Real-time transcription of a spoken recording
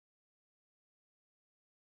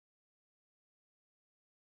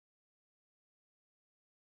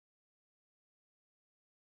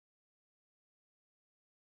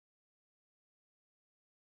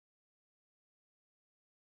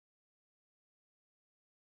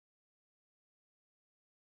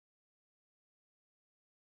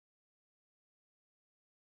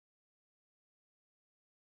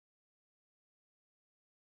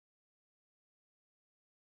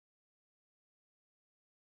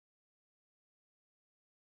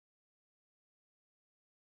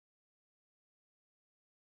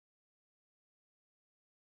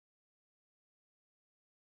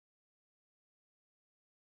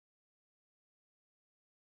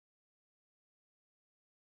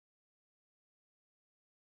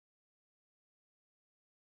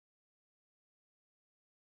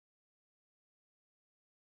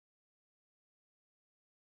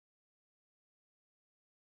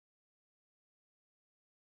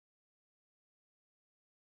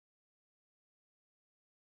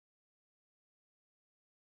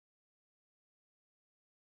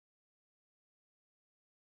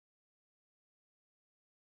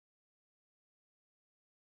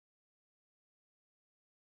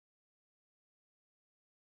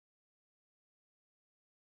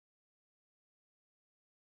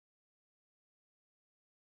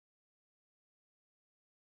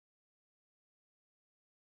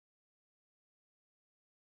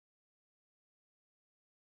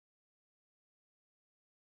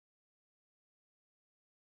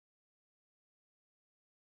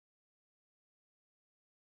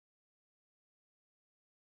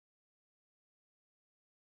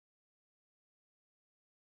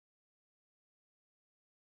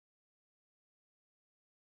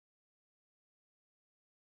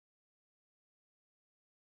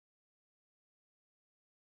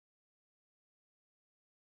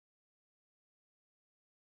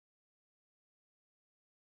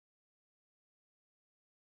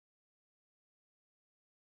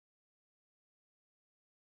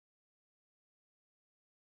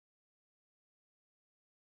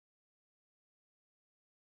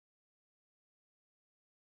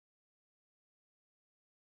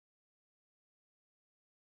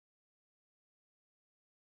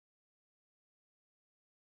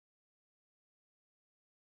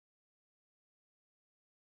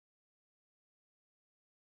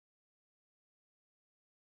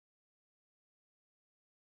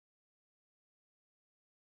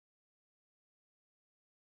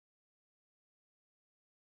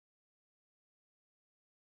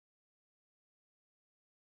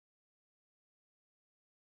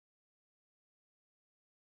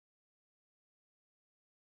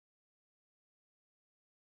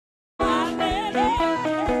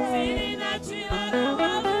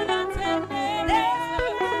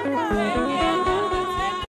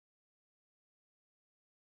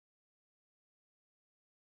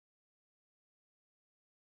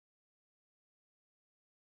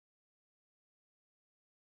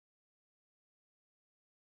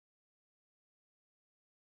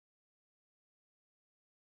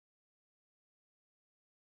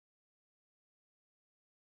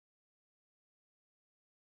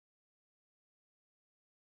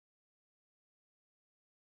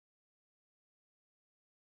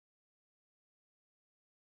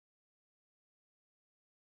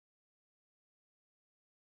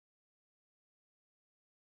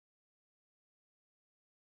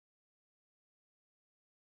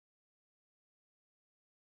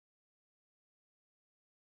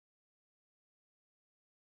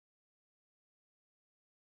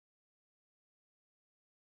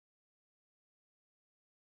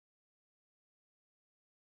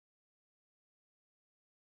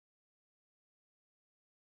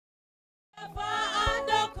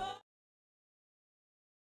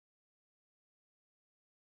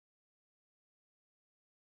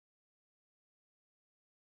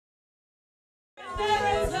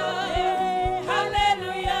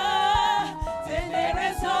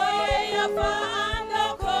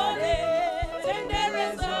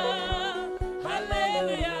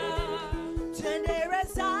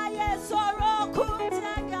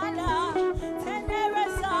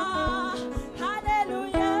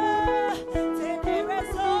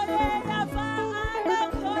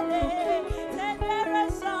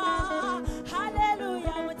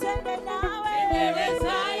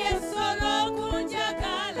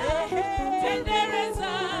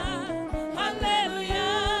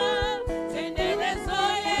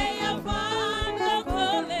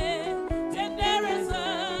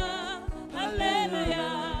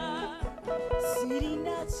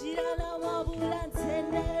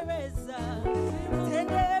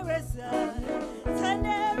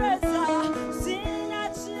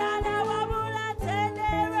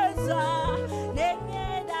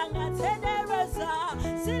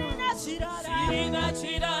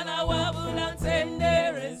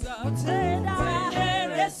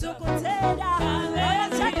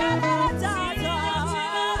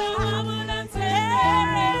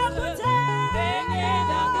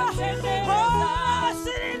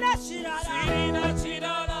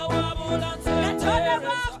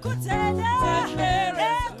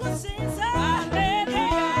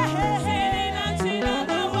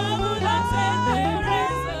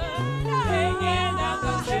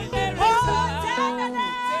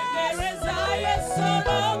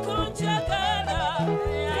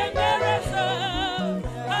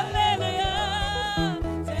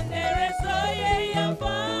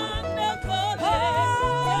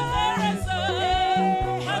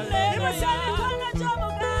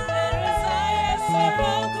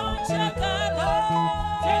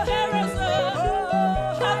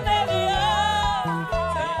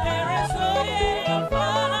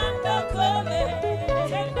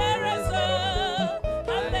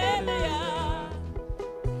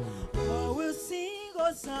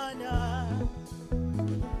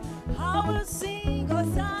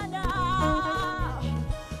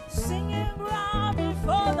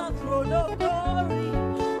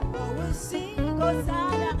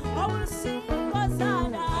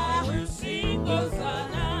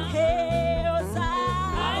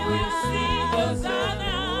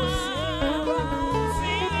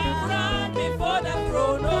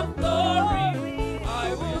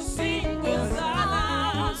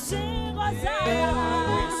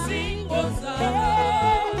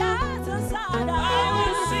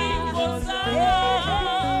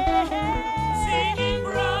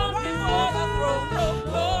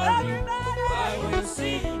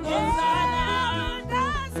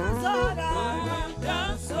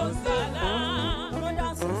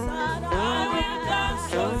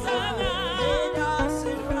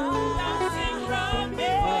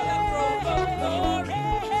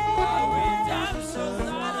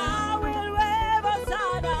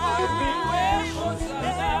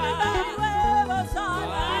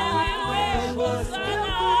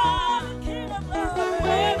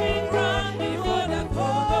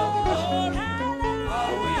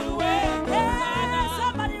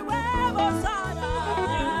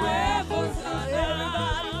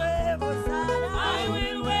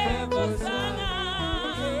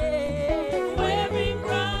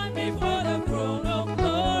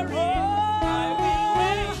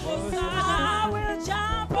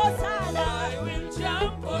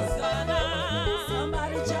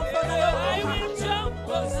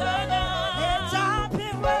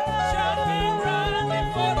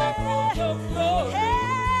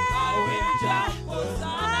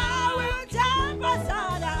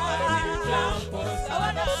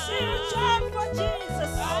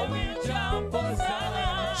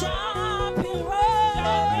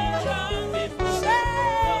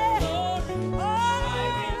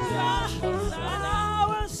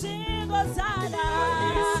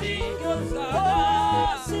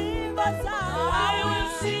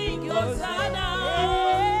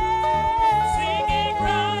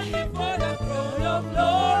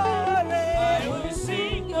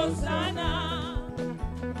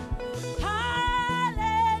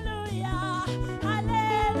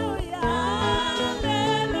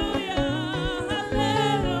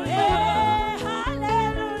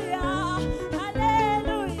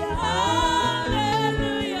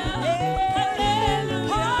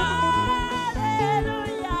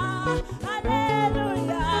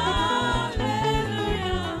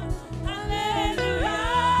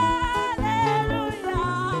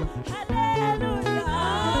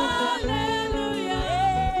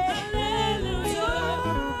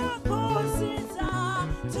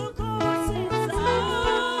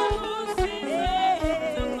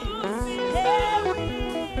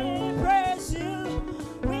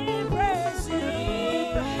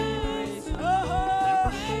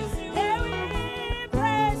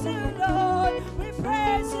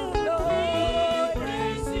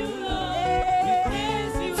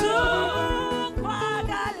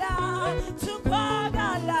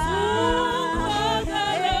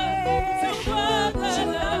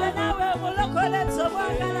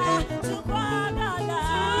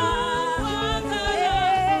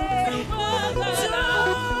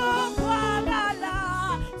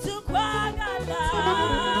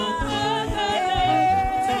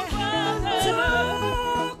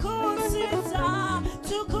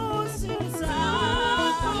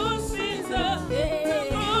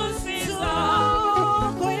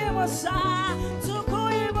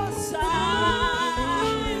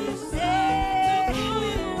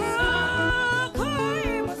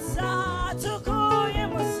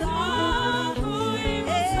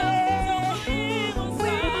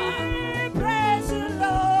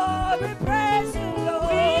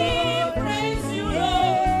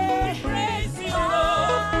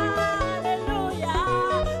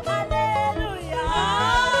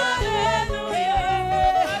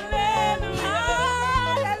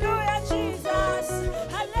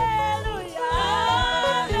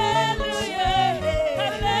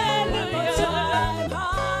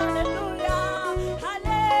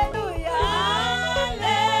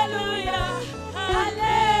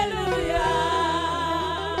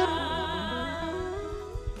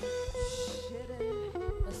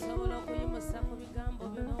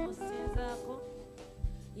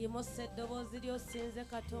yimusa eddoboozi ly'osinze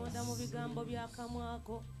Katonda mu bigambo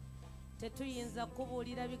by'akamwako. Tetuyinza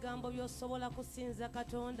kubuulira bigambo by'osobola kusinza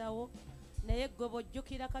Katonda wo, naye ggwe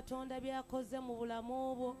bw'ojjukira Katonda by'akoze mu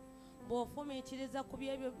bulamu bwo, bw'ofumiitiriza ku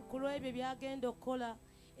lw'ebyo by'agenda okukola,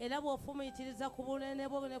 era bw'ofumiitiriza ku bunene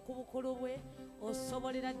bwe ne ku bukulu bwe,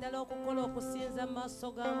 osobolera ddala okukola okusinza mu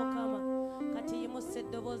maaso ga Mukama. Kati yimusa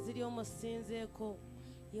eddoboozi ly'omusinzeeko,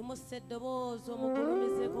 yimusa eddoboozi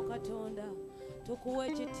omugulumizeeko Katonda. Tukuwa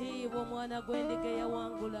ekitiibwa omwana gw'endiga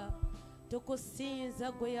eyawangula,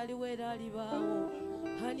 tukusinza gwe yaliwo era alibaawo.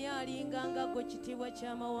 Ani alinganga gwe ekitiibwa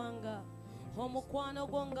ky'amawanga? Omukwano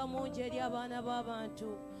gwo nga mungi eri abaana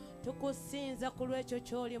b'abantu. Tukusinza ku lw'ekyo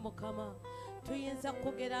ky'oli Mukama. Tuyinza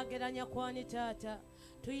kugeraageranya kwani taata,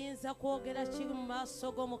 tuyinza kwogera ki mu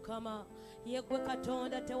maaso go Mukama? Ye gwe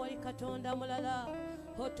Katonda, tewali Katonda mulala.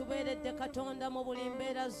 Otubeeredde Katonda mu buli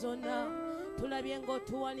mbeera zonna. Tulabye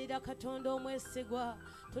ng'otuwanira Katonda omwesigwa,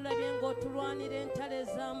 tulabye ng'otulwanira entalo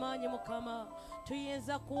ez'amaanyi Mukama.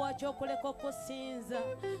 Tuyinza kuwa ky'okuleka okusinza,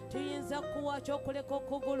 tuyinza kuwa ky'okuleka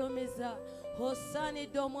okugulumiza.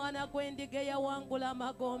 Osaanidde omwana gw'endiga eyawangula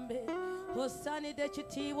amagombe, osaanidde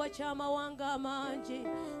ekitiibwa ky'amawanga amangi,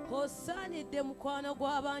 osaanidde mukwano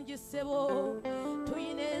gw'abangi ssebo.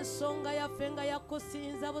 Tuyina ensonga yaffe nga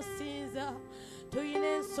yakusinza businza, tuyina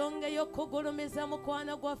ensonga ey'okugulumiza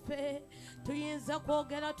mukwano gwaffe. Tuyinza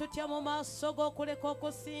kwogera tutya mu maaso g'okuleka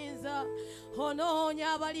okusinza?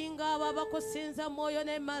 Onoonya abalinga abo abakusinza mwoyo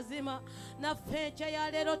n'emazima. Naffe enkya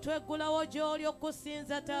ya leero tweggulawo gy'oli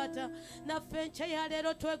okusinza taata, naffe enkya ya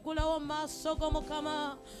leero tweggulawo mu maaso go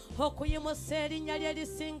Mukama, okuyimusa erinnya lye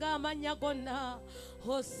lisinga amannya gonna.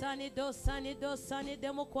 Osaanidde, osaanidde,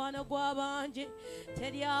 osaanidde mukwano gw'abangi.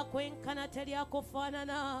 Teryakwenkana,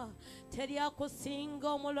 teryakufaanana, teryakusinga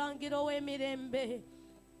omulangiro w'emirembe.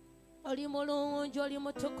 Oli mulungi, oli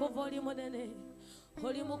mutukuvu, oli munene,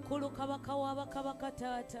 oli mukulu, kabaka w'abakabaka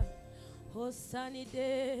taata.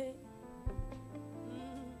 Osaanidde.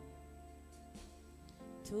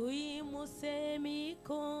 Tuyimuse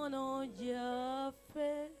emikono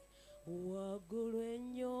gyaffe waggulu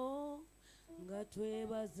ennyo nga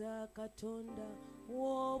twebaza Katonda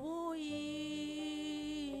w'obuyinza.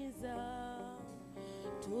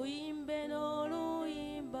 Tuyimbe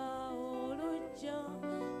n'oluyimba olujja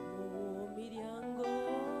mu miryango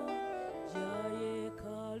gya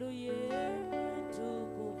yeekaalu ye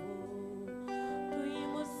entukuvu.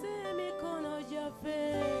 Tuyimuse emikono gyaffe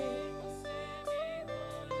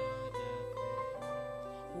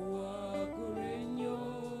waggulu ennyo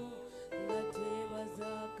nga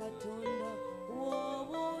twebaza Katonda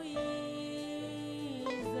w'obuyinza.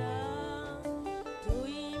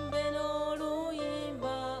 Tuyimbe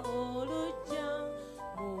n'oluyimba olujja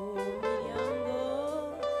mu miryango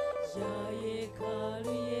gya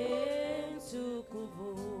yeekaalu ye entukuvu.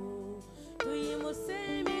 Tuyimuse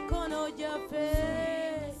emikono gyaffe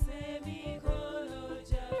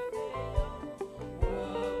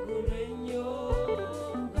waggulu ennyo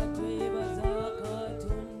nga twebaza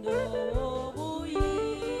Katonda w'obuyinza.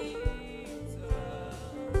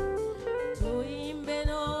 Tuyimbe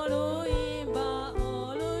n'oluyimba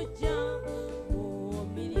olujja mu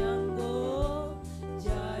miryango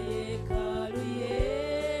gya yeekaalu ye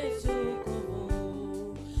entukuvu.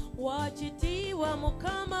 Wakitiibwa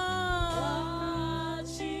Mukama,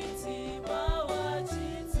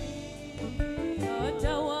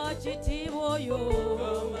 taata wakitiibwa oyo,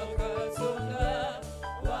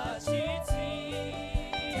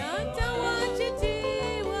 taata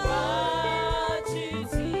wakitiibwa,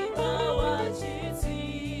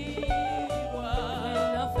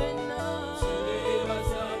 fenna fenna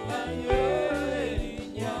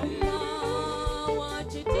Mama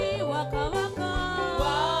wakitiibwa kabaka,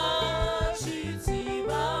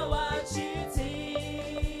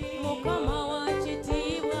 Mukama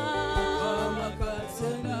wakitiibwa,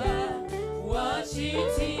 wakitiibwa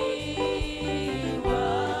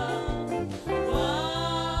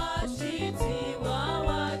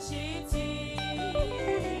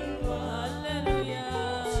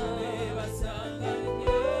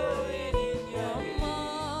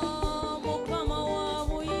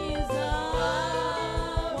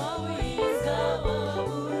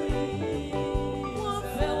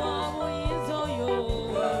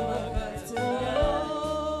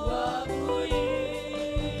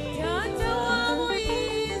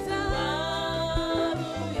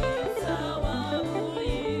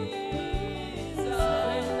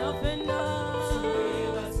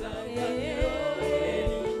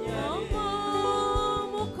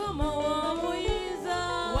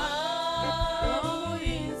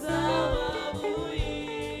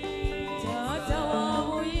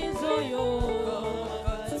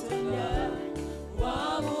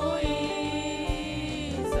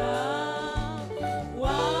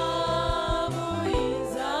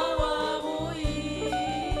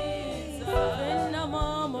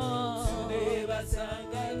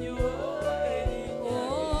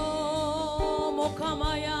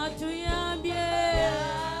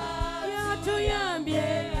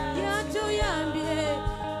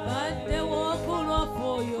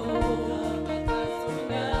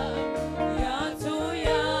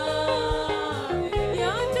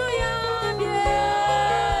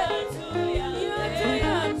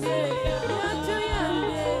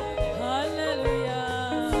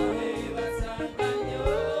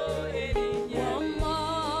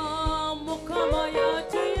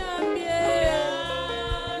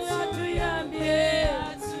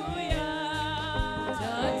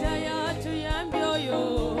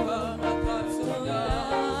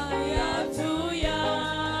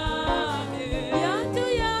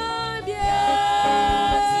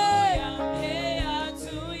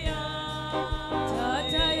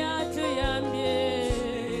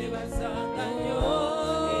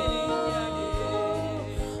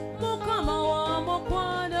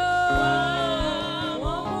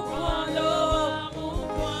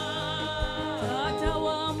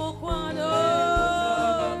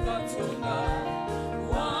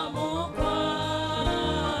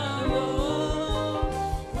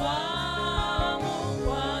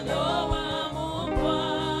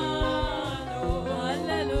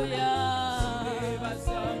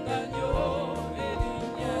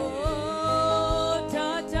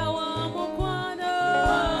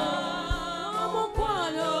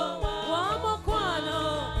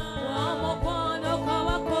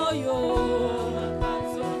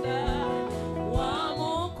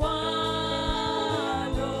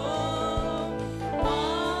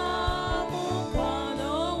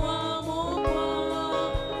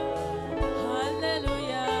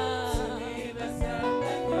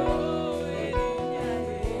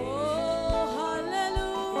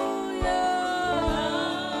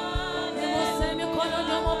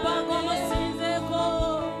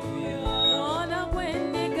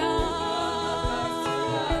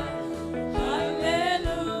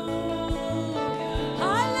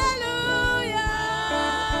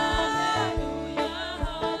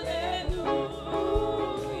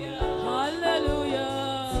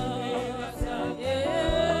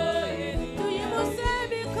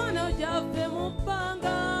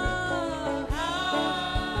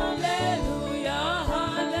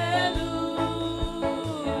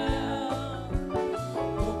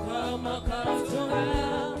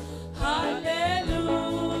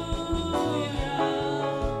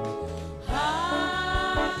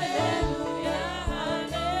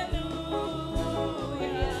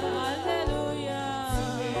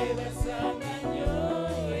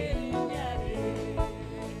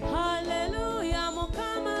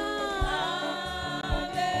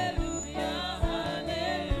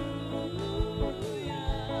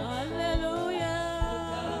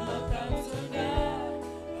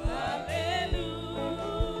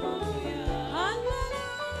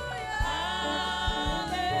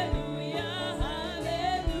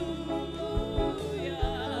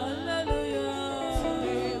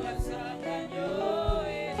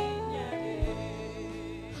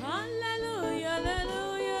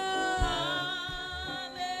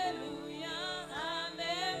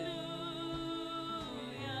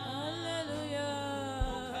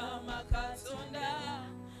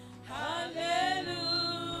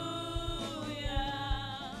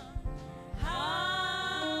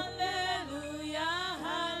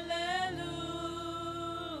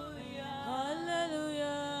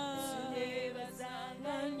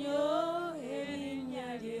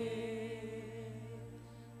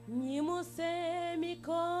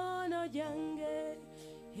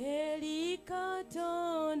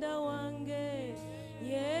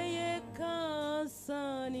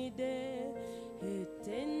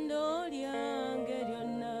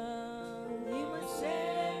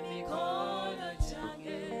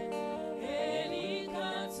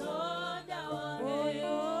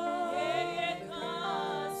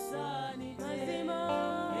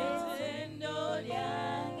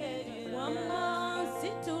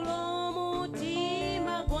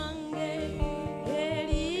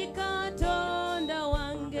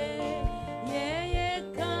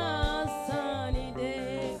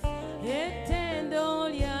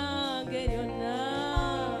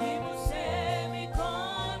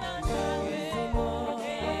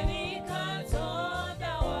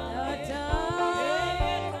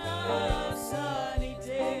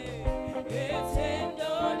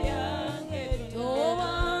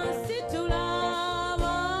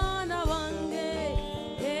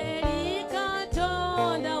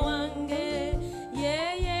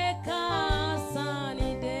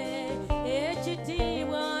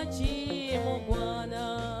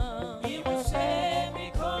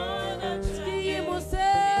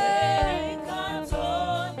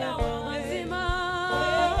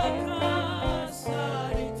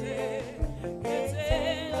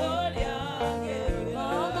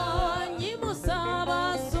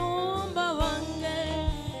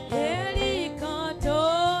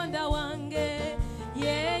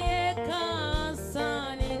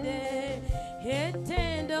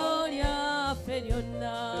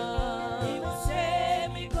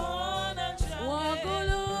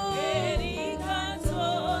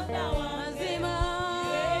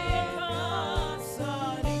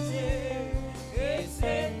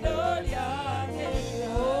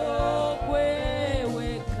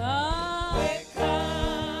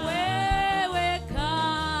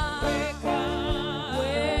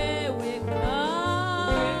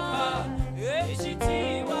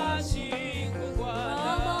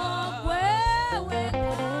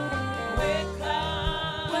Weka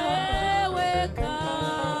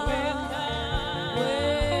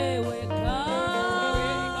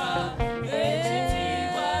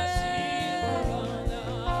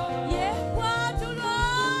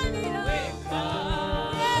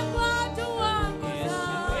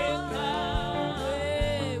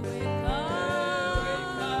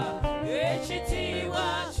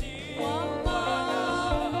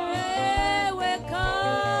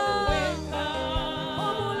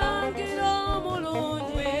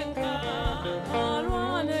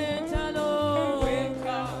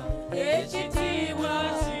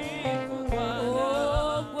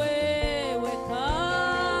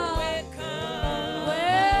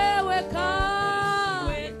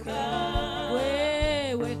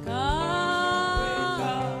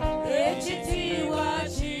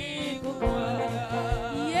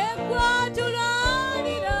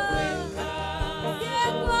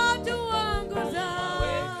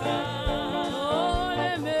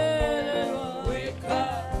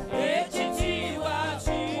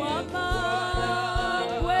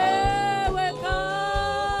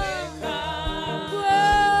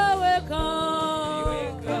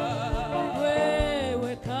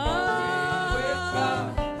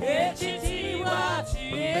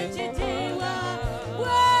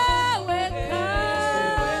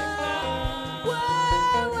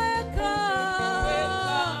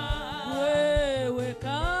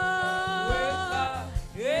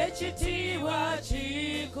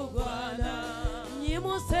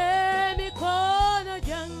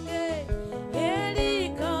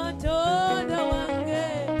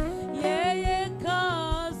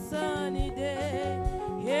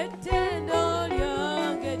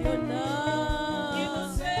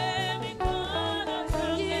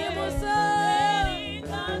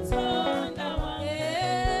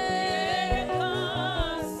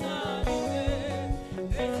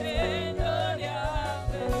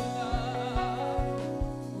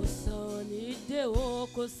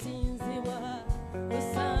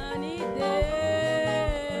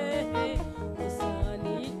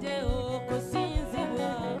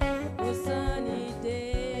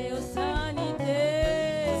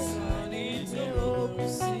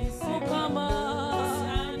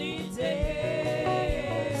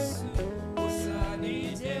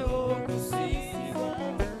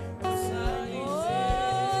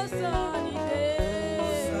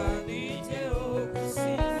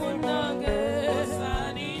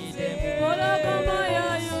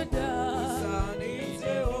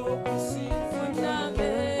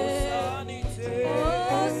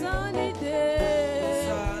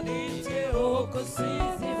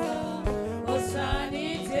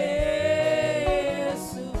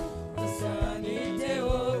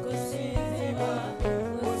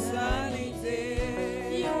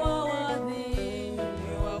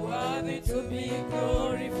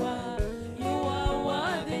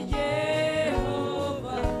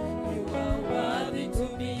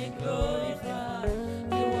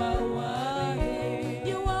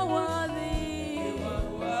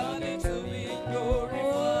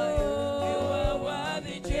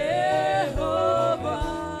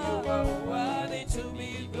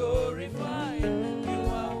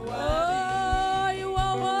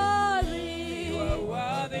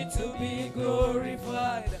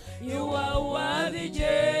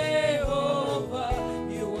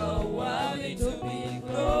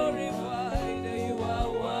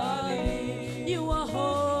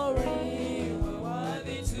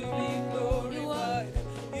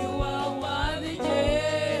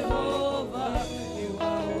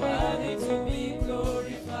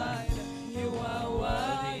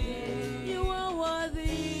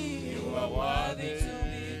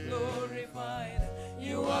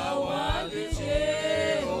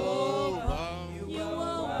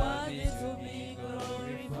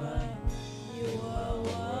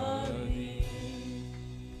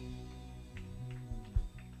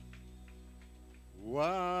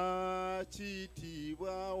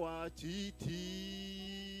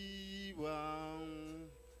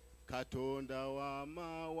Katonda wa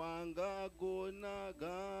mawanga gona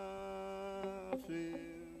gafe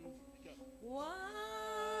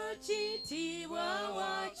wachitiwa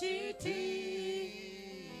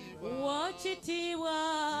wachitiwa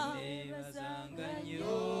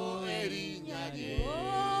nebazanganyo erinnya lye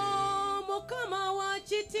Mukama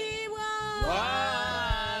wachitiwa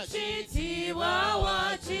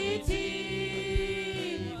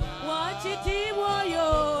wachitiwa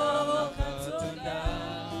yo Katonda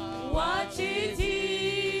wachitiwa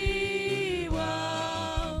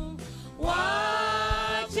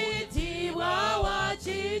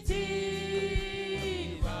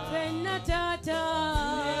fenna tata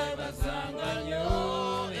nebazanganyo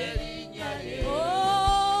erinnya lye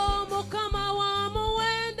Mukama wa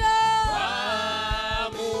muwendo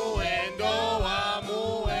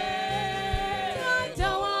tata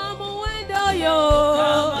wa muwendo yo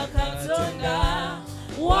Katonda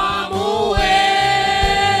wa muwendo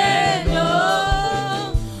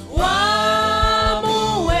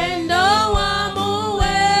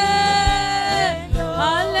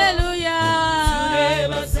hallelujah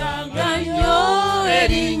nebazanganyo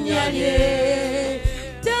erinnya lye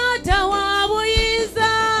tata wa buyinza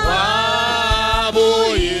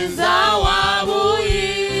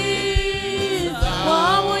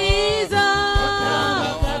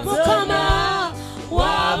Mukama wa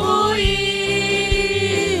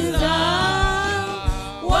buyinza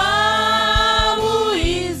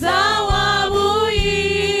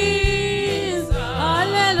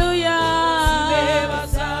hallelujah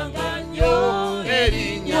nebazanganyo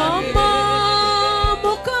erinnya lye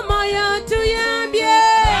Mukama yatuyambye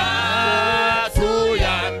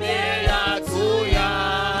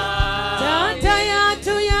tata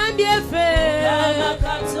yatuyambye fe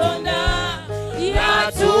Katonda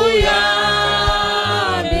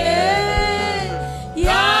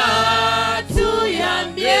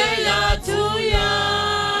yatuyambye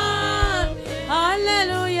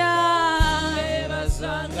hallelujah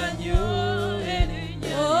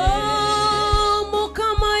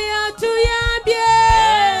Mukama yatuyambye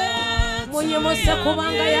mwenye mose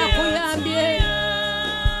kubanga yakuyambye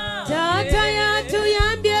tata yatuyambye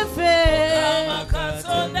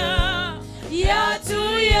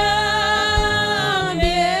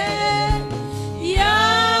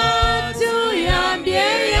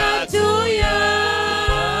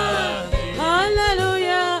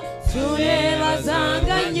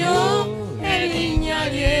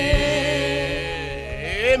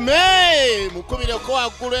Tumukubireko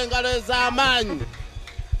waggulu engalo ez'amaanyi.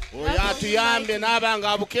 Oyo atuyambe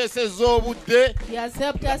n'abanga abukeesezza obudde. He has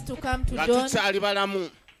helped us to come to Nga dawn tukyali balamu.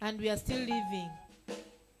 and we are still living.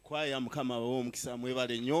 Kwaya Mukama w'omukisa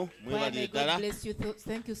mwebale nnyo, Choir, mwebale may God ddala. bless you.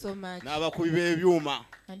 Thank you so much. N'abakubi b'ebyuma.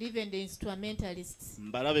 And even the instrumentalists.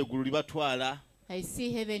 Mbalaba eggulu libatwala I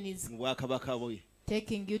see heaven is mu bwakabaka bwe.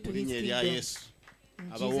 taking you to Mu his linnya erya kingdom. Yesu.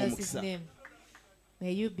 In Abawo Jesus' omukisa. name.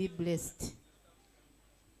 May you be blessed.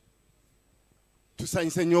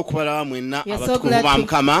 Tusanyise nnyo okubalaba mwenna We are so abatukuvu ba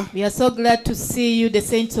Mukama. glad we are so glad to see you, the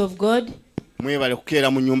saints of God. Mwebale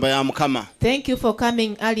kukeera mu nnyumba ya Mukama. Thank you for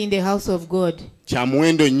coming early in the house of God. Kya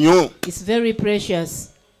muwendo nnyo. It's very precious.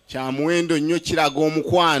 Kya muwendo nnyo kiraga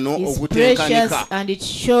omukwano It's oguteekanika. precious and it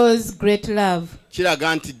shows great love.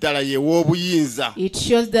 Kiraga nti ddala ye w'obuyinza. It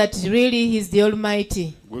shows that really He's the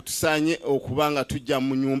Almighty, Gwe tusaanye okuba nga tujja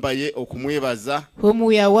mu nnyumba ye okumwebaza. whom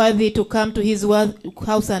we are worthy to come to His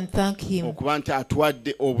house and thank Him, Okuba nti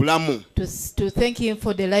atuwadde obulamu. to thank Him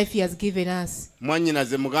for the life He has given us.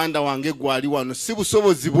 Mwannyinaze muganda wange gwali wano si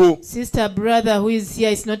busobozi bwo. Sister, brother who is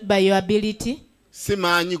here, is not by your ability, Si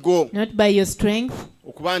maanyi go. not by your strength,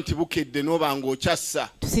 Okuba nti bukedde n'oba ng'okyassa.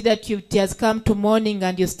 to see that it has come to morning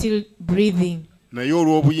and you're still breathing. Naye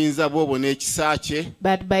olw'obuyinza bwe obwo n'ekisa kye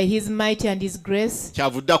But by His might and His grace,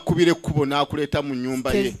 kyavudde akkubira ekkubo n'akuleeta mu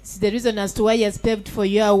nnyumba ye. it's the reason as to why He has paved for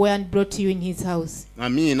your way and brought you in His house.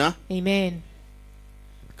 Amiina. Amen.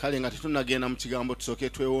 Kale nga tetunnagenda mu kigambo tusooke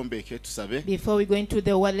twewombeeke tusabe. Before we go into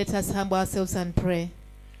the word, let us humble ourselves and pray.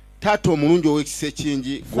 Taata omulungi ow'ekisa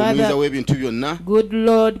ekingi gw'omuyinza w'ebintu byonna. Good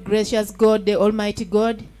Lord, gracious God, the Almighty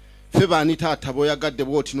God, Ffe baani taata b'oyagadde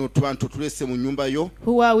bw'oti n'otubantu tulese mu nnyumba yo.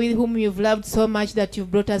 who are with whom you've loved so much that you've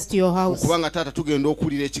brought us to your house, Okubanga taata tugenda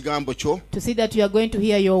okuwulira ekigambo kyo. to see that we are going to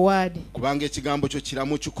hear your word. Kubanga ekigambo kyo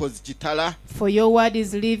kiramu kikozi kitala. For your word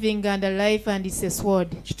is living and alive and it's a sword.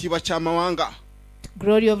 Kitiibwa ky'amawanga.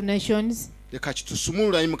 Glory of nations, Leka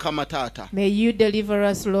kitusumululayi Mukama taata. may you deliver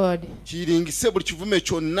us, Lord, Kiyiringise buli kivume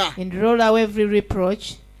kyonna. and roll away every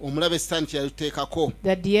reproach Omulabe Sitaani kye yaluteekako.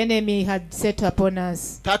 that the enemy had set upon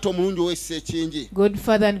us. Taata omulungi ow'ekisa ekingi. Good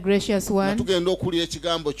Father and gracious Nga one, tugenda okuwulira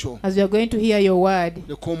ekigambo kyo. as we are going to hear your word,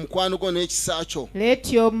 Leka omukwano gwo n'ekisa kyo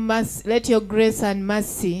let your grace and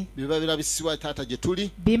mercy biba birabisibwa taata gye tuli.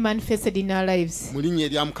 be manifested in our lives. Mu linnya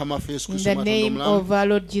erya Mukama waffe Yesu In Kristo the Katonda name omulamu. of our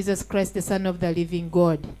Lord Jesus Christ, the Son of the living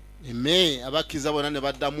God. Amen. Abakkiriza bonna ne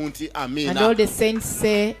baddamu nti And all amiina. the saints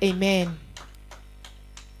say amen.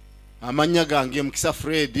 Amannya gange Mukisa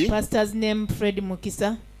Fred. Pastor's name, Fred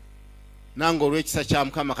Mukisa. Nange olw'ekisa kya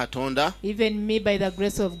Mukama Katonda. Even me, by the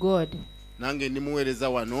grace of God, Nange ndi muweereza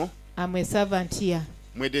wano. I'm a servant here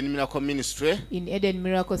Mu Eden Miracle Ministry. in Eden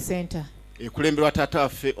Miracle Center, Ekulemberwa taata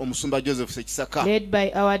waffe omusumba Joseph Sekisaka. led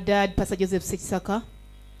by our dad, Pastor Joseph Sechsaka.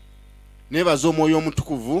 Neebaza omwoyo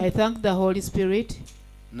omutukuvu. I thank the Holy Spirit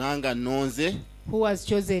Nanga nnonze. who has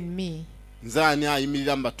chosen me. Nze ani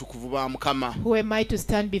ayimirira mu batukuvu ba Mukama? Who am I to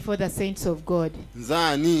stand before the saints of God? Nze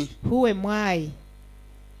ani? Who am I?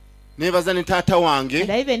 Neebaza ne taata wange.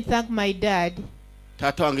 And I even thank my dad,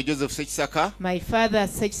 Taata wange Joseph Sekisaka. my father,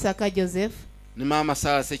 Sechsaka Joseph, Ne maama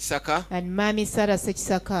Sarah Sekisaka. and Mommy Sarah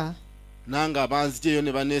Sechsaka, Nanga abanzijeyo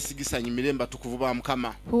ne baneesigisa nyimire mu batukuvu ba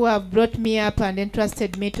Mukama. who have brought me up and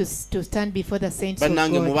entrusted me to stand before the saints of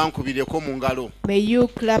Bannange God. mubankubireko mu ngalo. May you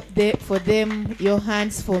clap for them your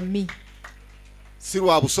hands for me, Si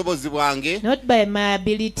lwa busobozi bwange not by my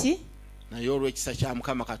ability, naye olw'ekisa kya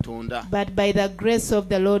Mukama Katonda. but by the grace of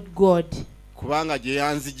the Lord God, Kubanga gye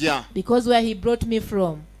yanzija because where He brought me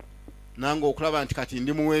from, nange okulaba nti kati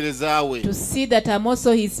ndi muweereza we. to see that I'm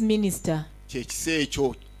also His minister. Kye kisa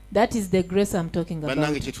ekyo That is the grace I'm talking about.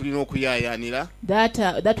 bannange kye tulina okuyaayaanira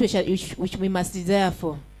That which we must desire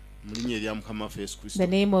for. mu linnya erya Mukama waffe Yesu Kristo. The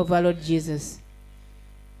name of our Lord Jesus.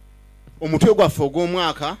 Omutwe gwaffe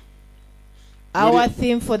ogw'omwaka Our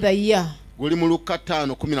theme for the year guli mu Luka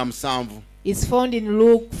 5:17. is found in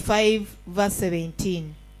Luke 5 verse 17.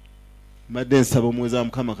 Mbadde nsaba omuweereza wa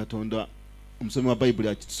Mukama Katonda omusomi wa Bayibuli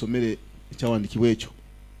akitusomere ekyawandiikibwa ekyo.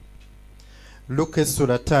 Luka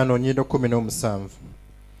essula 5:17.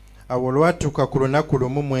 Awo olwatuuka ku lunaku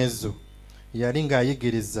lumu mwezo yali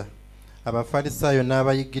ng'ayigiriza, Abafalisaayo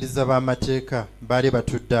n'abayigiriza b'amateeka baali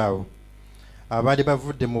batudde awo, abaali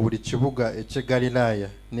bavudde mu buli kibuga eky'e Galilaaya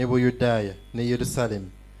ne Buyudaaya ne Yerusaalemi,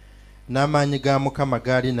 n'amaanyi ga Mukama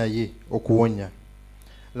gaali naye okuwonya.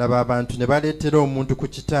 Laba abantu ne baleetera omuntu ku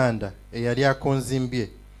kitanda eyali akonzimbye,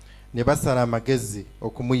 ne basala amagezi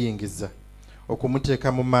okumuyingiza,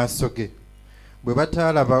 okumuteeka mu maaso ge. Bwe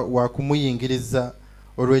bataalaba wa kumuyingiriza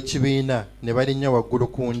olw'ekibiina, ne balinnya waggulu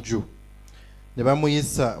ku nju, ne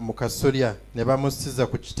bamuyisa mu kasolya, ne bamussiza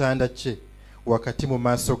ku kitanda kye wakati mu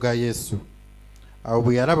maaso ga Yesu. Awo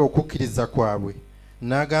bwe yalaba okukkiriza kwabwe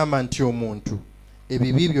n'agamba nti omuntu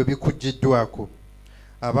ebibi byo bikuggiddwako.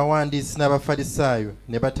 Abawandiisi n'Abafalisaayo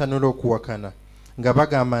ne batanula okuwakana nga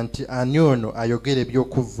bagamba nti ani ono ayogera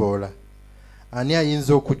eby'okuvvoola? Ani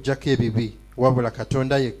ayinza okuggyako ebibi wabula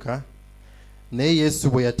Katonda yekka? Naye Yesu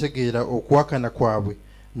bwe yategeera okuwakana kwabwe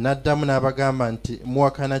n'addamu n'abagamba nti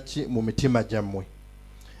muwakana ki mu mitima gyammwe?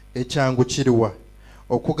 Ekyangu kiruwa,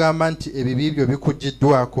 okugamba nti ebibi byo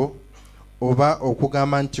bikuggiddwako oba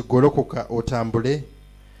okugamba nti golokoka otambule?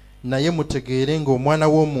 Naye mutegeere ng'Omwana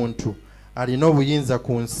w'Omuntu alina obuyinza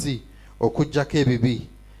ku nsi okuggyako ebibi.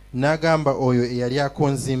 N'agamba oyo eyali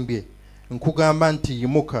akonzimbye, nkugamba nti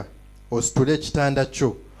yimuka ositule ekitanda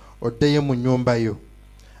kyo oddeyo mu nnyumba yo.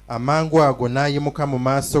 Amangu ago n'ayimuka mu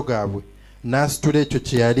maaso gaabwe n'asitula ekyo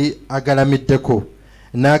kye yali agalamiddeko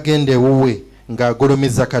n'agenda ewuwe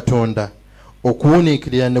ng'agulumiza Katonda.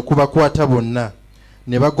 Okuwuniikirira ne kubakwata bonna,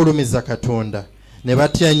 ne bagulumiza Katonda ne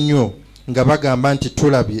batya nnyo nga bagamba nti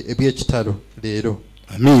tulabye eby'ekitalo leero.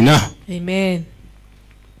 Amiina. Amen.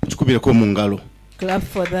 Tukubireko mu ngalo. Clap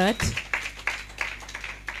for that.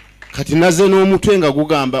 Kati naze n'omutwe nga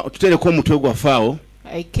gugamba tutereko omutwe gwafaawo.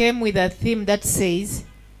 I came with a theme that says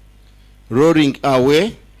rolling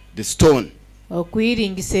away the stone.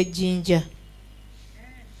 okuyiringisa ejjinja.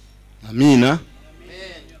 Amiina.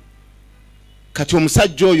 Kati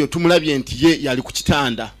omusajja oyo tumulabye nti ye yali ku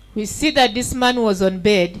kitanda. We see that this man was on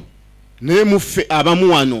bed. Naye muffe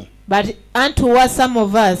abamu wano But unto what some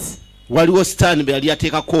of us, waliwo sitaani be yali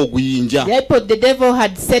ateekako oguyinja. the devil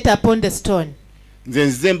had set upon the stone.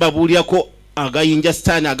 Nze mbabuulyako agayinja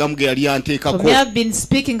sitaani agamu ge yali For yanteekako. me, I've been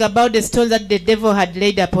speaking about the stones that the devil had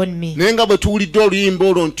laid upon me. Naye nga bwe tuwulidde oluyimba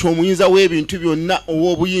olwo nti omuyinza w'ebintu byonna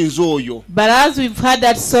ow'obuyinza oyo, But as we've heard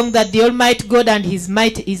that song that the Almighty God and His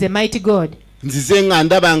might is a mighty God, nzize nga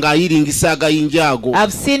ndaba ng'ayiringisa agayinja ago.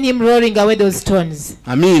 I've seen him rolling away those stones.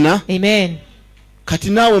 Amiina. Amen. Kati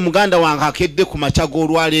naawe muganda wange akedde ku makya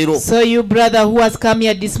g'olwaleero. So you brother who has come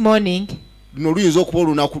here this morning, luno luyinza okuba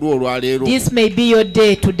olunaku lw'olwaleero. this may be your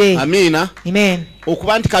day today. Amiina. Amen.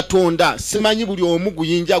 Okuba nti Katonda simanyi buli omu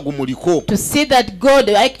guyinja gumuliko. To see that God,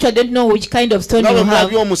 I actually don't know which kind of stone you have.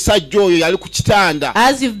 Mulabye omusajja oyo yali ku kitanda.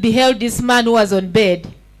 As you've beheld this man who was on bed,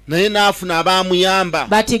 naye n'afuna abaamuyamba.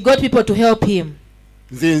 but he got people to help him.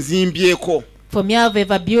 Nze nzimbyeko. For me, I've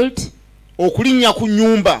ever built. Okulinnya ku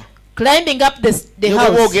nnyumba. Climbing up the ne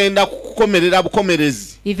house. ogenda kukomerera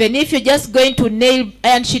bukomerezi. Even if you're just going to nail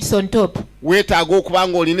iron sheets on top, weetaaga okuba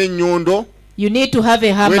ng'olina ennyondo. you need to have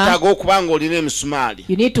a hammer. weetaaga okuba ng'olina emisumaali.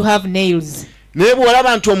 You need to have nails. naye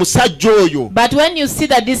bw'olaba nti omusajja oyo But when you see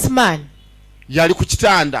that this man, yali ku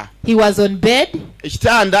kitanda. he was on bed.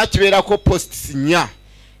 Ekitanda kibeerako posts 4.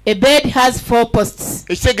 A bed has 4 posts.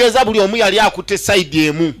 ekitegeeza buli omu yali akutte sayidi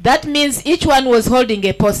emu. That means each one was holding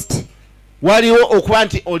a post. waliwo okuba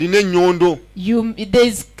nti olina ennyondo.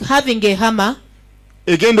 There's having a hammer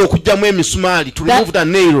egenda okugyamu emisumaali to remove the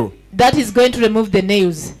nail. that is going to remove the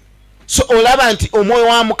nails. So olaba nti omwoyo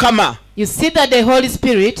wa Mukama You see that the Holy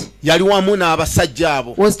Spirit yali wamu n'abasajja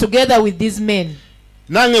abo. was together with these men.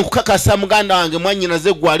 nange nkukakasa muganda wange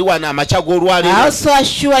mwannyinaze gwe ali wano amakya I g'olwaleero. also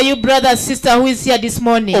assure you, brother, sister, who is here this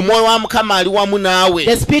morning, omwoyo wa Mukama ali wamu naawe.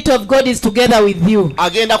 the Spirit of God is together with you.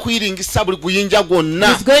 agenda kuyiringisa buli guyinja gwonna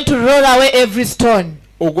He's going to roll away every stone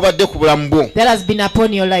ogubadde ku bulamu bwo. that has been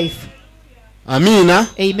upon your life. Amiina.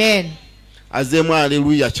 Amen. Azeemu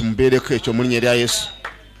aleluya kimubeereko ekyo mu linnya lya Yesu.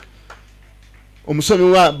 Omusomi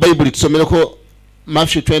wa Bayibuli tusomereko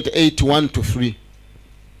Matthew 28:1-3.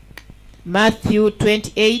 Matthew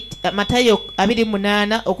 28, Matayo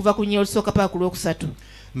 28 okuva ku nnyiriri olusooka paka ku lwokusatu.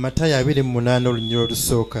 Matayo 28 olunyiriri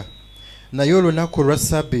olusooka. Naye olunaku lwa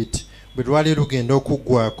Ssabbiiti bwe lwali lugenda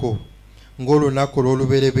okuggwaako, ng'olunaku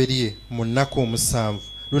olw'olubereberye mu nnaku 7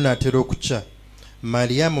 lunaatera okukya,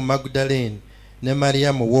 Maliyamu Magudaleene ne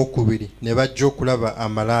Maliyamu owookubiri ne bajja okulaba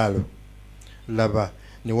amalaalo. Laba,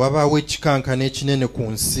 ne wabaawo ekikankana ekinene ku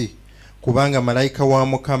nsi, kubanga malayika wa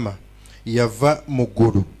Mukama yava mu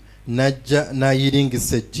ggulu n'ajja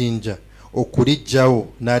n'ayiringisa ejjinja okuliggyawo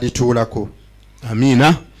n'alituulako.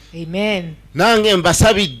 Amiina. Amen. nange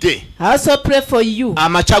mbasabidde I also pray for you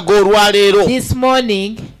amakya g'olwaleero this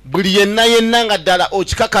morning, buli yenna nga ddala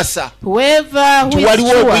okikakasa whoever who is waliwo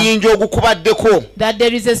sure obuyinja ogukubaddeko. that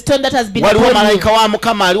there is a stone that has been waliwo upon you. malayika wa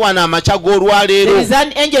Mukama ali wano amakya There g'olwaleero is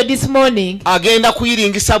an angel this morning. agenda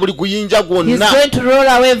kuyiringisa buli guyinja He's gwonna going to roll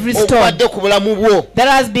away every stone okubadde ku bulamu bwo. that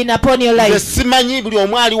has been upon your nze life. simanyi buli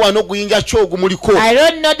omu ali wano guyinja ky'ogumuliko. I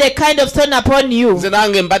don't know the kind of stone upon you. nze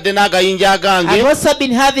nange mbadde n'agayinja I've agange also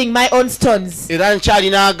been having my own stones, era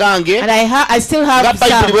nkyalina agange and I still nga have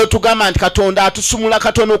Bayibuli some. bwe tugamba nti Katonda atusumula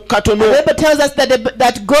katono katono. The Bible tells us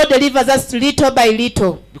that God delivers us little by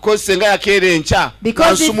little. Because senga yakeera enkya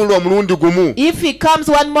Because ansumulwa omulundi gumu. If he comes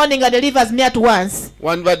one morning and delivers me at once,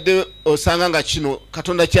 wandibadde osanga nga kino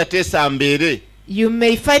Katonda kyateesa mbeere. you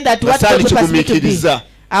may find that what God purposes me to be,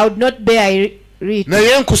 I would not bear it.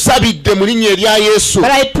 naye nkusabidde mu linnya erya Yesu.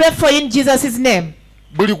 But I pray for in Jesus' name.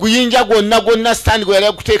 Buli guyinja gwonna stand gwe yali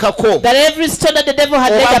akuteekako. That every stone that the devil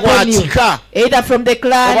had laid upon you, either from the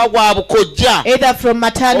clan, oba gwa bukojja, either from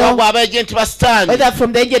maternal, oba gwa abagenti ba stand, either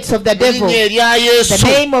from the agents of the devil, mu linnya erya Yesu. the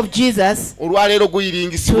name of Jesus, olwaleero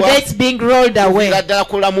guyiringisibwa. today it's being rolled away. ddala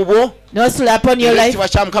ku bulamu bwo. No slow upon your life,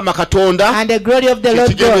 kya Mukama Katonda and the glory of the Lord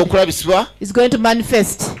kigenda God okulabisibwa. is going to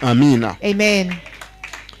manifest. Amiina. Amen.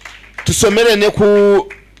 Tusomere ne ku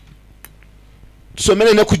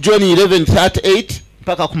John 11:38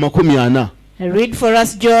 mpaka ku 40. Read for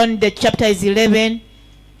us John, the chapter is 11,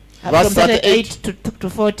 from 38 to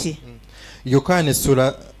 40. Yokaana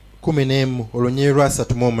essula 11 olunyi lwa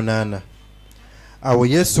 38. Awo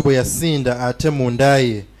Yesu bwe yasinda ate munda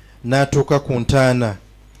ye n'atuuka ku ntaana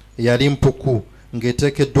yali mpuku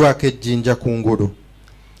ng'eteekeddwako ejjinja kungulu.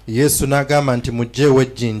 Yesu n'agamba nti muggyeewo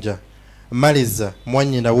ejjinja. Maliza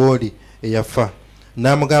mwannyina w'oli eyafa.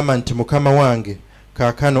 N'amugamba nti mukama wange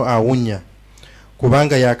kaakano awunya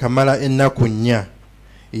kubanga yakamala ennaku 4.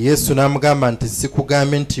 Yesu n'amugamba nti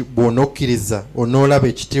sikugambye nti bw'onokkiriza onoolaba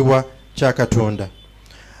ekitiibwa kya Katonda.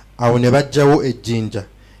 Awo ne baggyawo ejjinja.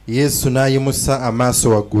 Yesu n'ayimusa amaaso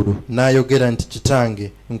waggulu n'ayogera nti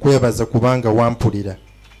kitange nkwebaza kubanga wampulira.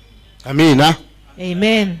 Amiina.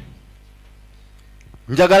 Amen.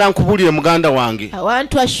 Njagala nkubuulire muganda wange. I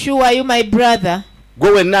want to assure you, my brother, gwe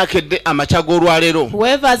wenna akedde amakya g'olwaleero,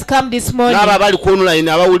 whoever has come this morning, n'abo abali ku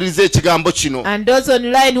online abawuliriza ekigambo kino, and those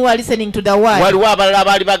online who are listening to the word, waliwo abalala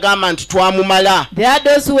abaali bagamba nti twamumala, there are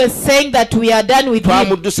those who are saying that we are done with him,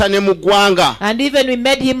 twamuddusa ne mu ggwanga, and even we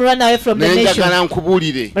made him run away from the naye nation. njagala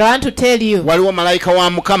nkubuulire, But I want to tell you, waliwo malayika wa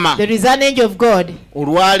Mukama there is an angel of God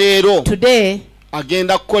olwaleero today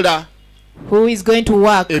agenda kukola who is going to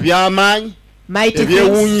work eby'amaanyi, mighty things,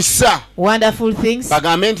 ebyewuunyisa, wonderful things.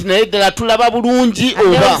 bagambe nti naye ddala tulaba bulungi And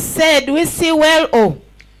they oba. have said, we see well. Oh,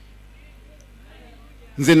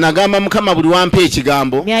 Nze nagamba Mukama buli wampa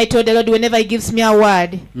ekigambo, me, I told the Lord, whenever he gives me a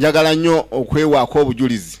word, njagala nnyo okwewaako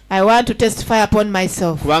obujulizi, I want to testify upon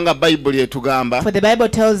myself. kubanga Bayibuli etugamba For the Bible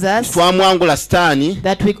tells us twamwangula Sitaani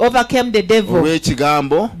that we overcame the devil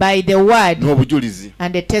olw'ekigambo by the word n'obujulizi.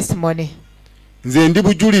 and the testimony. Nze ndi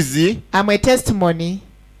bujulizi I'm a testimony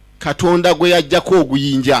Katonda gwe yajjako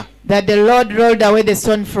oguyinja. that the Lord rolled away the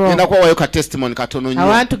stone from. Ngenda kuwayo ka testimony katono I nnyo.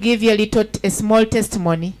 want to give you a small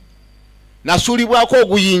testimony. Nasuulibwako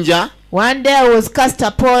oguyinja One day I was cast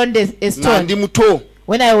upon a nga stone ndi muto,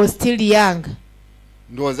 when I was still young.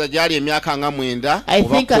 ndowooza gyali emyaka nga 9 I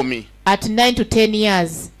oba think 10. at 9 to 10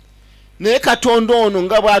 years. Naye Katonda ono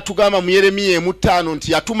nga bw'atugamba mu Yeremiya 5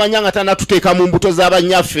 nti yatumanya nga tannatuteeka mu mbuto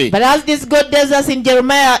z'abannyaffe. But as this God tells us in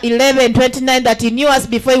Jeremiah 11:29 that he knew us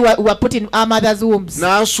before we were put in our mother's wombs.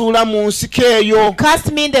 N'ansuula mu nsiko eyo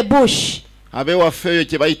Cast me in the bush ab'ewaffe eyo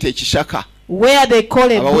kye bayita ekishaka, where they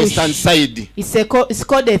call a aba bush. western side. It's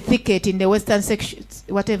called a thicket in the western section,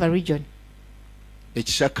 whatever region.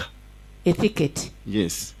 Ekishaka. A thicket.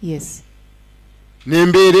 Yes. Yes.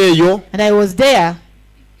 N'embeera eyo And I was there.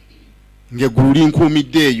 ng'eggulu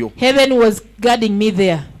linkuumidde eyo Heaven was guarding me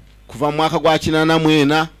there. kuva mu mwaka gwa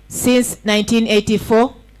 84. Since 1984,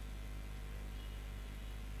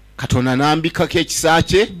 Katonda n'ambikako ekisa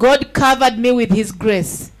kye God covered me with his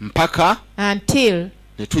grace mpaka until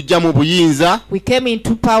ne tujja mu buyinza we came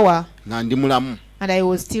into power nga ndi mulamu. and I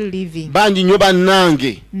was still living. Bangi nnyo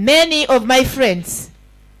bannange Many of my friends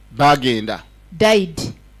baagenda died.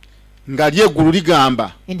 nga lyeggulu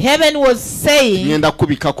ligamba And heaven was saying, ngenda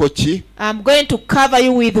kubikako ki I'm going to cover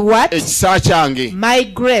you with what? ekisa kyange, My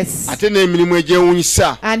grace. ate n'emirimu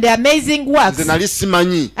egyewuunyisa And the amazing nze works. nali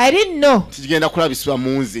simanyi I didn't know kigenda kulabisibwa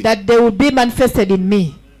mu nze. that they would be manifested in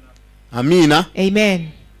me. Amiina. Amen.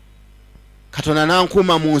 Katonda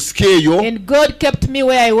n'ankuuma mu nsiko eyo And God kept me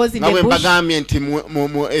where I was in nga bwe the bush. mbagambye nti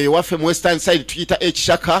ewaffe mu western side tukiyita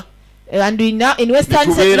ekishaka, And in western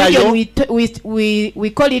Nitubeerayo. region we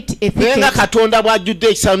call it a naye nga thicket. Katonda bw'ajjudde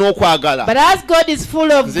ekisa n'okwagala, But as God is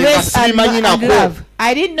full of Nze grace nga and simanyi nako. love,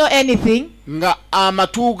 I didn't know anything. nga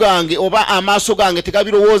amatu gange oba amaaso gange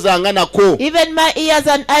tegabirowoozanga nako Even my ears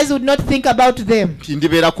and eyes would not think about them. nti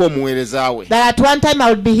ndibeerako omuweereza we. That at one time I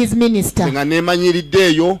would be his Nze minister. nga neemanyiridde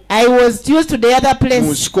eyo I was used to the other mu place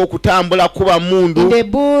nsiko okutambula kuba in mundu, the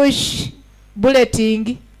bush,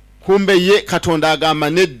 bulleting. kumbe ye Katonda agamba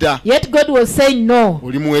nedda, Yet God was saying, no,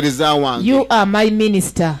 oli muweereza wange. you are my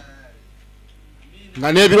minister.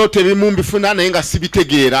 nga n'ebirooto ebimu mbifuna naye nga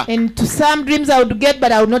sibitegeera And to some dreams I would get,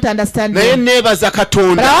 but I would not understand naye them. neebaza But I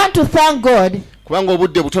Katonda want to thank God kubanga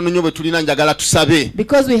obudde butono nnyo bwe tulina njagala tusabe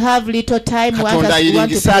because we have little time. We want Katonda to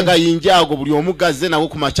ayiringisa pray. agayinja ago buli omu gazze nago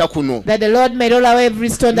ku makya kuno That the Lord may roll away every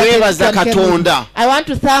stone that neebaza has condemned me. Katonda I want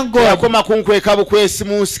to thank God. yakoma kunkweka bukwesi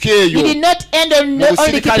mu nsiko eyo He did not end on mu only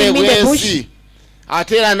busirikale keeping me in the bush, bw'ensi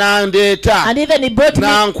ate era n'andeeta and even he brought me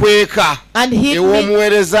n'ankweka and hid me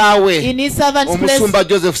ew'omuweereza we in his servant's place. omusumba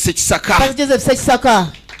Joseph Sekisaka Pastor Joseph Sechsaka.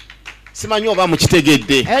 simanyi oba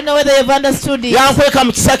mukitegedde I don't know whether you've understood it. yankweka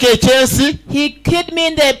mu kisaka ekyensi He hid me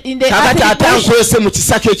in the kakati ate earthly bush, ankwese mu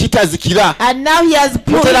kisaka ekitazikira and now he has put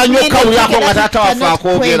Mutera me nnyo in the okukawulirako thicket nga that taata it waffe cannot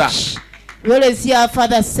akwogera. quench. We always hear our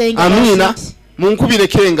father saying amiina about it.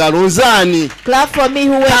 munkubireko engalo nzaani Clap for me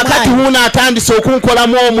who am kakati I. huuno atandise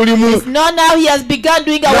okunkolamu omulimu No, now he has begun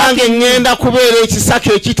doing a nange work in me. ŋŋenda kubeera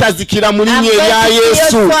ekisaka ekitazikira mu I'm linnya going erya to be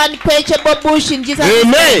Yesu your unquenchable bush in Jesus'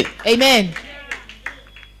 Amen. name. Amen.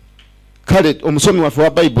 kale omusomi waffe wa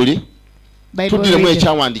bayibuli Bible tuddiremu reading.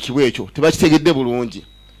 ekyawandiikibwa ekyo tebakitegedde bulungi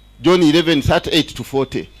John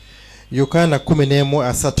 11:38-40 Yokaana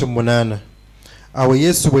 11:38. Awo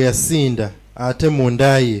Yesu bwe yasinda ate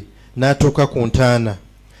munda ye n'atuuka ku ntaana.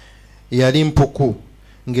 Yali mpuku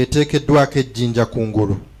ng'eteekeddwako ejjinja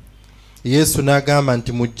kungulu. Yesu n'agamba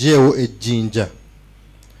nti muggyeewo ejjinja.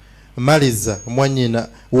 Maliza mwannyina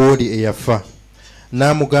w'oli eyafa.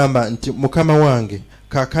 N'amugamba nti mukama wange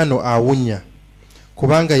kaakano awunya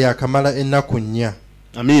kubanga yakamala ennaku nnya.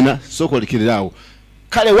 amiina sooka olikirira awo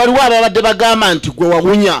kale waliwo ababadde bagamba nti gwe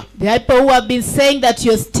wawunya The people who have been saying that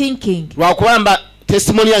you're stinking. lwakubamba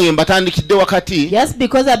testimony yange mbatandikidde wakati Yes,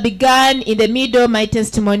 because I began in the middle my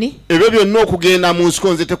testimony. ebyo byonna okugenda mu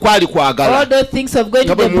nsiko nze tekwali All kwagala those things of going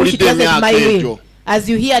to Nga the bwe bush, it mulidde wasn't my emyaka will. egyo. As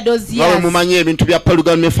you hear those nga bwe years, mumanyi ebintu bya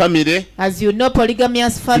polygamy family as you know,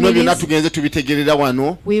 polygamous bino byonna families, tugenze tubitegerera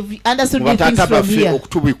wano we've understood mu these things bataata from baffe here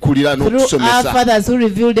okutubikkulira through our n'okusomesa fathers who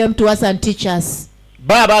revealed them to us and teach us.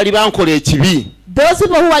 ba baali bankola ekibi Those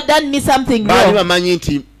people who had done me something baali wrong, bamanyi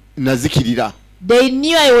nti nazikirira they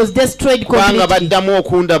knew I was destroyed kubanga completely. baddamu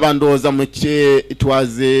okundaba ndowooza mu it was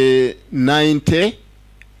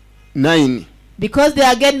 99 Because they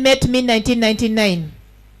again met me in 1999.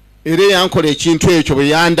 era yankola ekintu ekyo bwe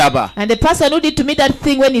yandaba And the person who did to me that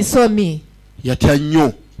thing, when he saw me, yatya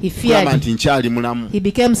nnyo he kulaba feared. nti nkyali mulamu He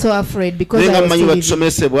became so afraid because naye I nga was mumanyi still living.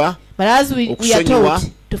 batusomesebwa But as we are okusonyiwa taught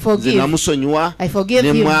to nze forgive, namusonyiwa I forgave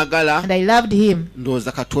ne him mwagala and I loved him.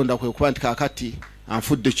 ndowooza katonda kwe kuba nti kaakati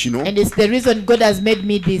anfudde kino And it's the reason God has made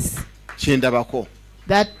me this. kyendabako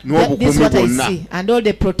That N'obukuumi this is what I bwonna. see. And all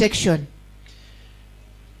the protection.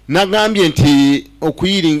 nagambye nti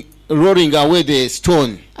rolling away the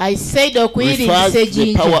stone I said okuyiringa refers to the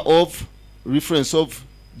sejinja. power of reference of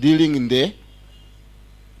dealing in the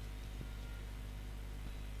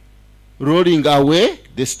rolling away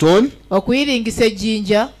the stone Okuyiringisa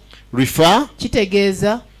ejjinja refer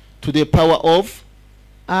kitegeeza to the power of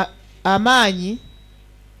amaanyi.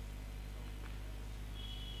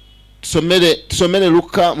 tusomere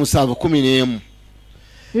Luka 7:11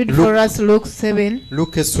 Read for us Luke 7.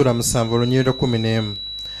 Luka essula 7:11.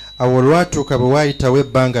 Awo olwatuuka bwe waayitawo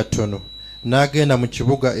ebbanga ttono n'agenda mu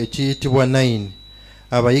kibuga ekiyitibwa Nayini.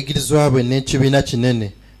 Abayigirizwa bwe n'ekibiina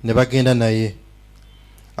kinene ne bagenda naye.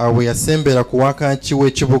 Awo bwe yasembera ku wankanki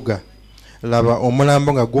w'ekibuga, laba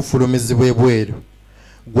omulambo nga gufulumizibwa ebweru.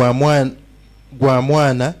 Gwa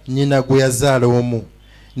mwana nnyina gwe yazaala omu,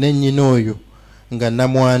 ne nnyina oyo nga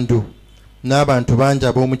nnamwandu, n'abantu bangi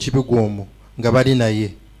ab'omu kibuga omwo nga bali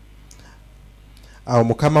naye. Awo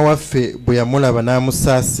mukama waffe bwe yamulaba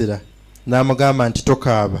n'amusaasira n'amugamba nti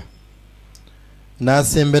tokaaba.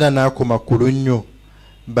 N'asembera n'akoma ku lunnyo,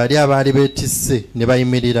 bali abaali beetisse ne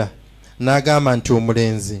bayimirira. N'agamba nti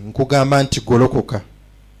omulenzi nkugamba nti golokoka.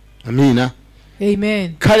 amiina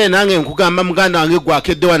Amen. kale nange nkugamba muganda wange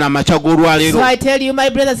gwakedde wano amakya g'olwaleero So I tell you, my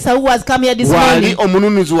brother who has come here this waali morning,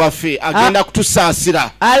 omununuzi waffe agenda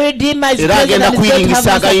kutusaasira I redeem my era presence agenda and is going to have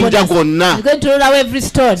kuyiringisa mercy agayinja upon us. gonna He's going to roll away every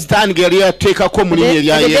stone. sitaani ge yali yateekako mu linnya The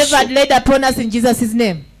erya devil Yesu had laid upon us in Jesus'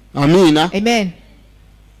 name. amiina Amen.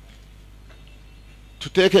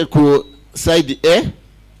 tuteeke ku side A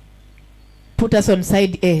Put us on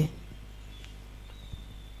side A.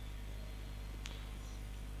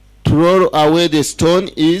 to roll away the stone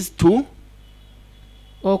is to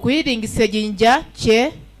Okuyiringisa ejjinja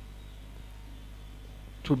kye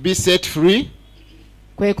be set free,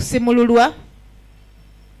 kwe kusimululwa,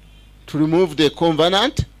 to remove the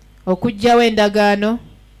covenant, okuggyawo endagaano,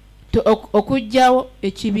 okuggyawo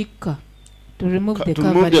ekibikka. To remove the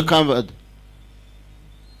covering.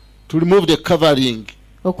 To remove the covering.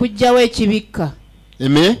 Okuggyawo ekibikka.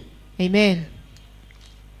 Amen. Amen.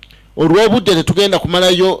 olw'obudde tetugenda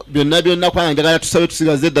kumalayo byonna byonna kubanga njagala tusabe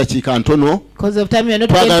tusigaze eddakiika ntono Because of time we are not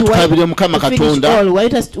twagala going tukabire Mukama to finish Katonda. all.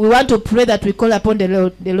 We want to pray that we call upon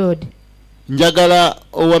the Lord. Njagala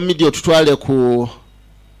owa media otutwale ku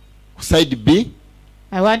side B.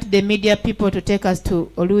 I want the media people to take us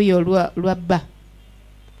to Oluyo Lwabba.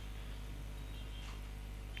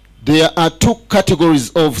 There are two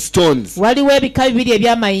categories of stones. Waliwo ebika bibiri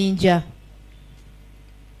ebyamayinja.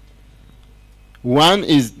 One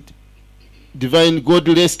is divine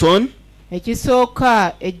godly stone.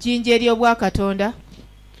 Ekisooka ejjinja ery'obwakatonda.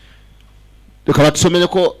 Leka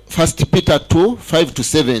batusomereko 1 Peter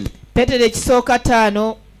 2:5-7. Petero ekisooka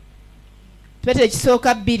 5. Petero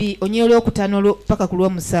ekisooka 2 onyero olwokutaano paka ku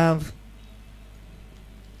lw'omusanvu.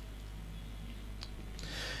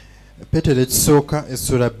 Petero ekisooka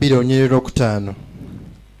essula 2 onyerera 5.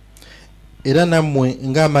 Era nammwe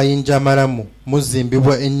ng'amayinja amalamu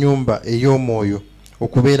muzimbibwa ennyumba ey'omwoyo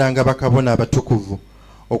okubeeranga bakabona abatukuvu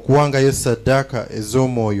okuwangayo ssaddaaka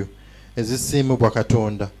ez'omwoyo ezisiimibwa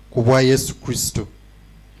Katonda ku bwa Yesu Kristo.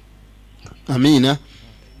 Amiina.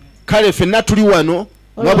 Kale ffenna tuli wano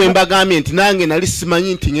nga bwe mbagambye nti nange nali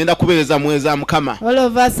simanyi nti ngenda kubeereza mweza Mukama. All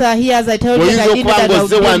of us are here as I told you that I didn't know that I would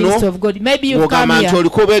be a minister of God. Maybe you come nti here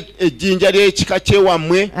olikoba ejjinja ly'ekika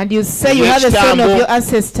kyewammwe and you say you have a son of your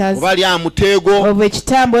ancestors oba lya muteego of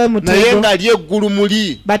ekitambo naye emutego, nga ly'eggulu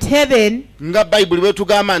muli but heaven, nga Bayibuli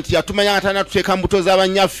bwetugamba nti yatumanya nga tanatuteeka mu mbuto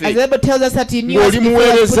z'abanyaffe as the Bible tells us that he knew us Ng'oli before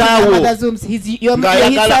he put in muweerezaawo, our mother's wombs. He's your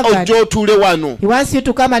ng'ayagala servant. ojja otuule wano He wants you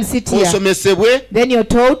to come and sit here. osomesebwe Then you're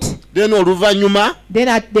taught. then oluvannyuma Then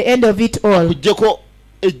at the end of it all, kuggyeko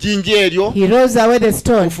ejjinja eryo he rolls away the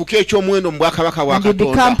stone ofuuke ekyomuwendo mu bwakabaka bwa and you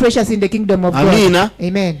become Katonda. precious in the kingdom of God. Amiina.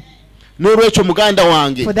 Amen. N'olwekyo muganda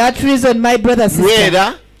wange For that reason, my brother, sister,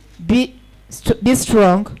 lwera be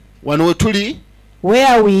strong. wano we tuli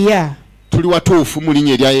Where we are, tuli watuufu mu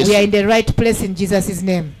linnya erya we are Yesu. in the right place in Jesus'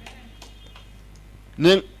 name.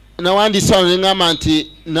 Nawandiisa wano ne ŋŋamba nti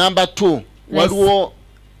namba 2 waliwo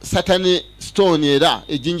satani stone era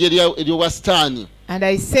ejjinja ery'obwa sitaani. And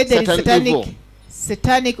I said there is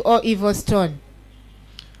satanic or evil stone.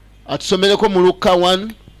 Atusomereko mu Luka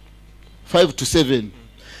 1:5-7.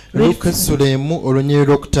 Luka essula 1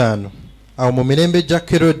 olunyiriro 5. Awo mu mirembe gya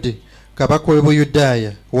Kerode kabaka w'e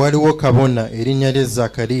Buyudaaya waliwo kabona erinnya lye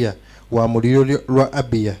Zakaliya wa mu lulyo lwa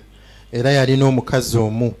Abiya, era yalina omukazi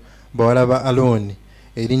omu bawala ba Alooni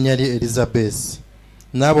erinnya lye Elizabesi.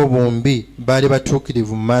 N'abo bombi baali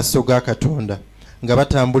batuukirivu mu maaso ga Katonda nga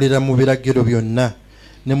batambulira mu biragiro byonna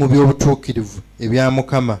ne mu by'obutuukirivu ebya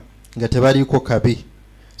Mukama nga tebaliiko kabi.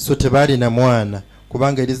 So tebaalina mwana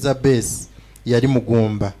kubanga Elizabesi yali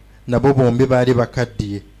mugumba, nabo bombi baali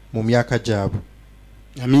bakaddiye mu myaka gyabwe.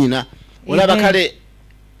 Amiina. Olaba kale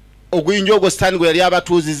oguyinja ogwo sitaani gwe yali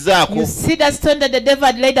abatuuzizzaako You see that stone that the devil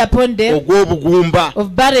had laid upon them ogw'obugumba of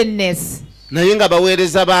barrenness, naye nga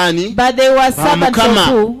baweereza baani but they were servants of Mukama.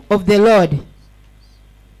 who? Of the Lord.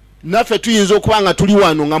 naffe tuyinza okuba nga tuli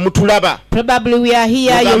wano nga mutulaba Probably we are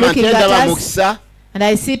here, you're Mugamba looking nti at ndaba us, Mukisa and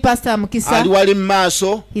I see Pastor ali Mukisa. wali mu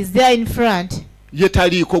maaso He's there in front, ye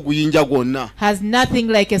taliiko guyinja gwonna. has nothing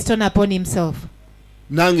like a stone upon himself.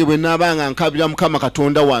 Nange bwe naabanga nkabira Mukama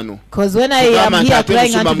Katonda wano Because when I Kugamba am nti here ate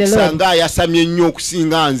crying Musumba unto the Mukisa Lord, nga yasamye nnyo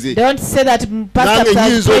okusinga nze. don't say that Pastor Nange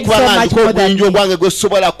has nyinza prayed okuba so nga much ndiko more than oguyinja me. ogwange gwe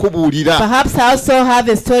sisobola kubuulira. Perhaps I also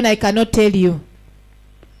have a stone I cannot tell you.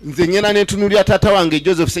 Nze ngenda ne ntunuulira taata wange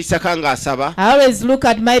Joseph Sekisaka ng'asaba. I always look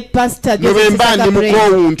at my pastor Ne bwe Joseph mba ndi Sisaka praying.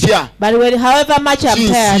 mukoowu ntya But however much I'm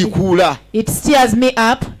tired, kinsiikuula. it stirs me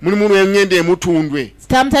up. Mulimu lwengenda emutundwe.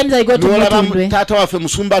 Sometimes I go to N'olaba Mutundwe taata waffe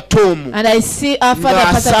Musumba Tomu and I see our father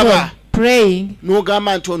Pastor Ng'asaba. Tom praying,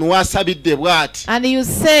 n'ogamba nti ono wasabidde bw'ati. and you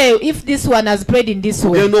say, if this one has prayed in this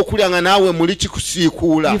way, Ogenda okulya nga naawe muli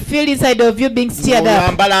kikusiikuula. you feel inside of you being stirred up.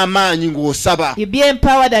 Oyambala amaanyi ng'osaba. You be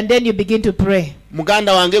empowered and then you begin to pray.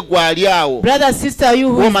 Muganda wange gwali awo. Brother, sister, you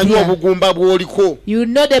who is Omanyi here, obugumba bw'oliko. you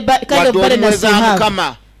know the kind of Wadde barrenness you olimweza have.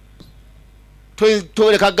 Mukama.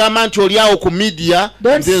 Toleka gamba nti oli awo ku media.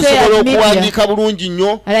 Don't Nze say nsobola at media. okuwandiika bulungi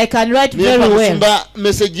nnyo. And I can write very Nempa well. Musumba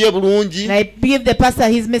message ye bulungi. And I give the pastor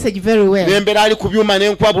his message very well. Nembeera ali ku byuma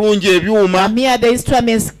n'enkuba bulungi ebyuma. I'm here, the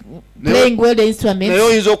instruments, playing well the instruments. Naye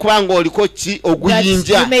oyinza okuba ng'oliko ki But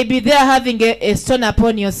oguyinja. you may be there having a stone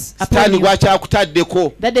upon Sitaani you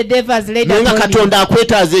gwakyakutaddeko. that the devil has laid Naye nga upon you. Katonda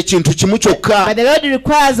akwetaaza ekintu kimu kyokka. But the Lord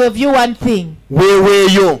requires of you one thing.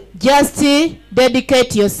 Weeweeyo. Just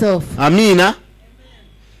dedicate yourself. Amiina.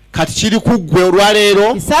 Kati kiri ku ggwe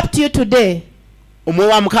olwaleero. It's up to you today. Omwoyo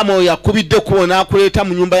wa Mukama oyo yakubidde kubo n'akuleeta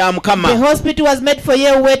mu nnyumba ya The Mukama. hospital was made for you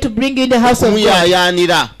a way to bring you in the house of God.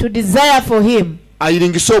 Muyaayaanira. To desire for him.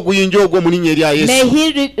 Ayiringise oguyinja ogwo mu linnya erya May Yesu.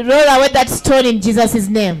 he roll away that stone in Jesus'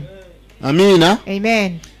 name. Amina.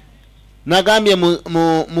 Amen. Nagambye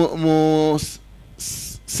mu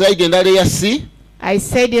side endala ya C. I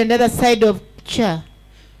said on the other side of cha.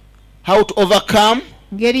 How to overcome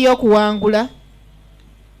Ngeri y'okuwangula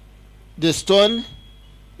the stone.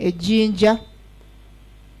 ejjinja.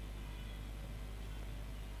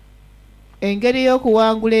 Engeri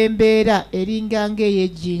y'okuwangula embeera eringa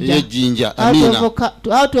ng'ey'ejjinja. Ejjinja. Amina.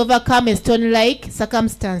 How to overcome a stone-like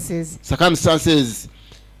circumstances. Circumstances.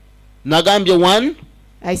 Nagambye 1.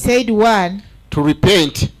 I said 1. To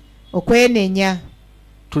repent. Okwenenya.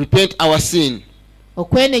 To repent our sin.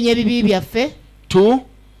 Okwenenya ebibi byaffe. 2.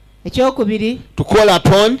 Ekyokubiri. To call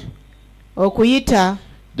upon okuyita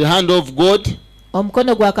the hand of God.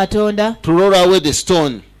 Omukono gwa Katonda. To roll away the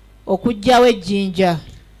stone. Okuggyawo ejjinja.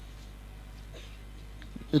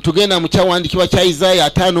 Tugenda mu kyawandiikibwa kya Isaiah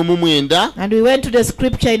 5:9. And we went to the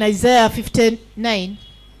scripture in Isaiah 59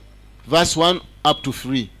 verse 1 up to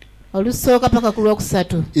 3. Olusooka paka ku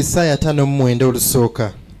lwokusatu. Isaya 5:9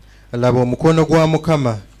 olusooka. Laba omukono gwa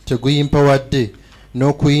Mukama teguyimpawadde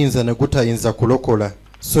n'okuyinza ne gutayinza kulokola,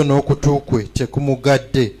 so n'okutukwe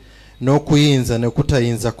tekumugadde n'okuyinza ne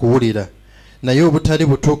kutayinza kuwulira. Naye obutali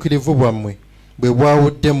butuukirivu bwammwe bwe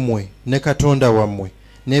bwawudde mmwe ne Katonda wammwe,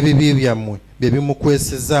 n'ebibi byammwe bye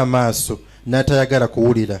bimukwesezza amaaso n'atayagala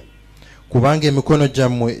kuwulira. Kubanga emikono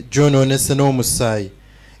gyammwe gyonoonese n'omusaayi,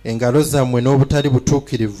 engalo zammwe n'obutali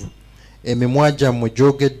butuukirivu, emimwa gyammwe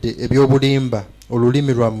gyogedde eby'obulimba,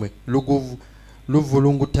 olulimi lwammwe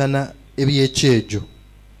luvulungutana eby'ekyejo.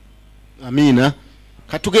 Amina.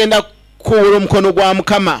 Katugenda kuwula omukono gwa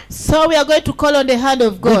Mukama. So we are going to call on the hand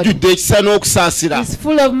of God. Gujjudde ekisa n'okusaasira. It's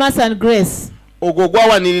full of mercy and grace. Ogwo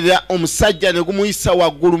gwawanirira omusajja ne gumuyisa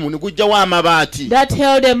waggulu ne gujjawo amabaati. That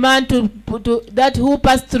held a man to that who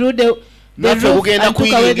passed through the roof and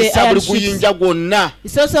took away the iron ships.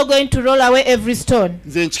 It's also going to roll away every stone.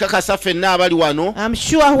 Nze nkikakasa ffenna abali wano. I'm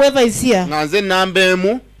sure whoever is here. Nga nze nnamba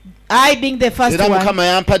emu. I being the first era one. Mukama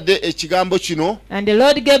yampadde ekigambo kino. And the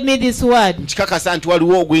Lord gave me this word. Nkikakasa nti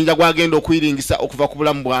waliwo oguyinza gwagenda okuyiringisa okuva ku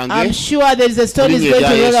bulamu bwange. I'm sure there is a stone is going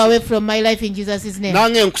to roll away from my life in Jesus' name.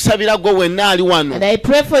 Nange nkusabira gwe wenna ali wano. And I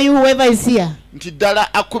pray for you whoever is here. Nti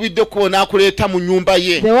ddala akubidde kubona akuleeta mu nnyumba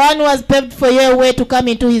ye. The one who has paved for your way to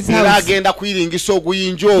come into his era house. agenda kuyiringisa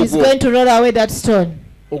oguyinja ogwo. He's going to roll away that stone.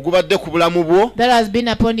 Ogubadde ku bulamu bwo. That has been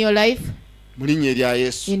upon your life. Mu linnya erya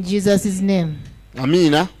Yesu. In Jesus' name.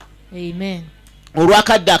 Amiina. Amen.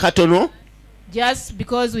 Olwakadde akatono. Just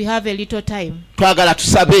because we have a little time. Twagala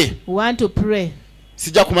tusabe. We want to pray.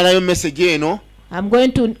 Sijja kumalayo message eno. I'm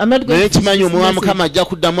not going to kimanyi omwoyo Mukama ajja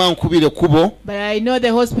kuddamu ankubire kubo. But I know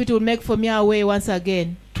the hospital will make for me a way once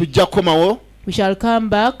again. Tujja kukomawo. We shall come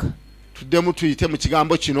back. Tuddemu tuyite mu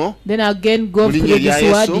kigambo kino. Then again go through this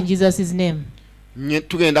word in Jesus' name.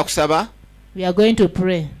 Tugenda kusaba. We are going to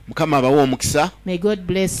pray. Mukama abawe omukisa. May God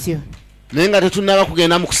bless you. Naye nga tetunnaba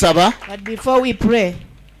kugenda mu kusaba. But before we pray,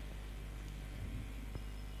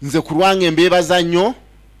 nze ku lwange mbeebaza nnyo.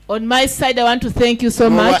 On my side, I want to thank you so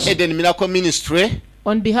much. Eden Miracle Ministry.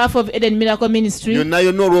 On behalf of Eden Miracle Ministry. Yonna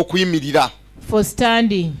yonna olw'okuyimirira. For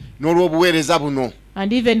standing. N'olw'obuweereza buno.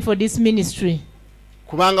 And even for this ministry.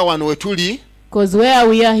 Kubanga wano we tuli. Because where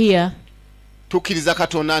we are here. Tukkiriza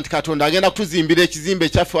Katonda nti Katonda agenda kutuzimbira ekizimbe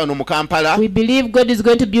kyaffe wano mu Kampala. We believe God is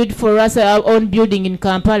going to build for us our own building in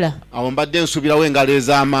Kampala. Awo mbadde nsubirawo engalo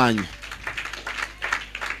ez'amaanyi.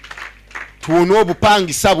 Tuwone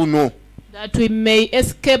obupangisa buno. That we may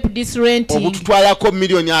escape this renting. Obututwalako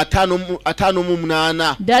miliyoni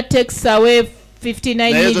 5.8. That takes away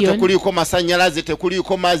 59 million. Tekuliko masannyalaze,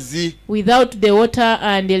 tekuliko mazzi. Without the water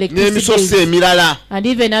and electricity bills. And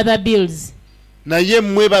even other bills. Naye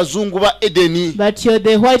mmwe bazungu ba Edeni. But you're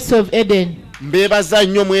the whites of Eden. Mbebaza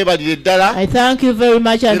nnyo mwebalire ddala. I thank you very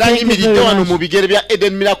much and thank you very much. Wano mu bigere bya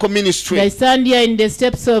Eden Miracle Ministry. I stand here in the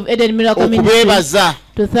steps of Eden Miracle Ministry. Okubebaza.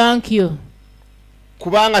 To thank you.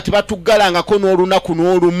 Kubanga tebatuggalangako n'olunaku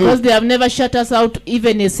n'olumu. Because they have never shut us out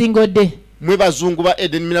even a single day. Mwe bazungu ba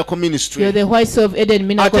Eden Miracle Ministry. You're the whites of Eden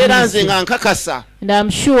Miracle Ministry. Ate nze nga nkakasa. And I'm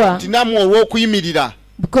sure. Tinamu olw'okuyimirira.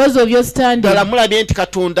 Because of your standing. Ddala mulabye nti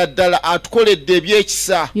Katonda ddala atukoledde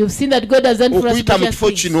ebyekisa. You've seen that God has done for us okuyita mu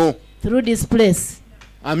kifo kino. Through this place.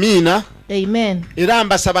 Amiina. Amen. Era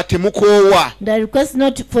mbasaba temukoowa. The request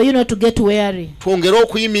not for you not to get weary. Twongere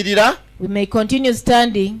okuyimirira. We may continue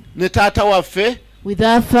standing. Ne taata waffe. With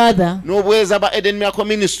our Father. N'obuweereza ba Eden Miracle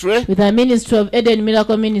Ministry. With the ministry of Eden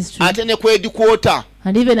Miracle Ministry. Ate ne ku headquarter.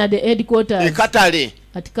 And even at the headquarters. E Katale.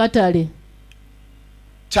 At Katale.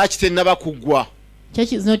 Church tennaba kuggwa.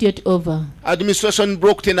 Church is not yet over. Administration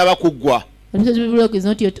block tennaba kuggwa. Administration block is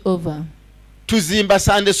not yet over. Tuzimba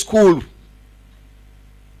Sunday school.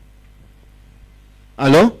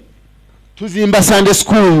 Hello? tuzimba Sunday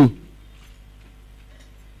school.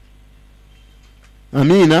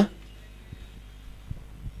 Amina.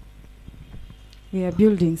 We are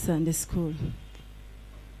building Sunday school.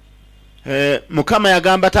 Mukama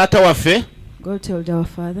yagamba taata waffe. God told our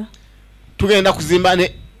father. Tugenda kuzimba ne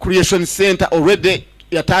creation center already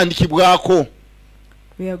yatandikibwako.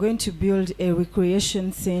 We are going to build a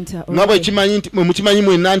recreation center. Mukimanyi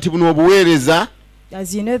mwenna nti buno obuweereza.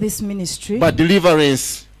 As you know, this ministry but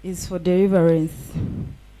deliverance is for deliverance.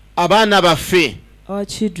 Abaana baffe. Our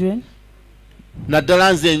children.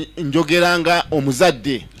 Naddala nze njogeranga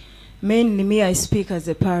omuzadde. Mainly me, I speak as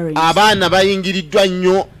a parent. Abaana bayingiriddwa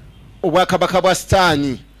nnyo obwakabaka bwa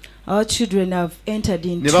Sitaani. Our children have entered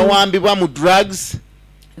into. Ne bawambibwa mu drugs.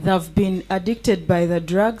 They have been addicted by the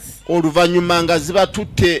drugs. Oluvannyuma nga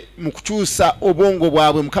zibatutte mu kukyusa obwongo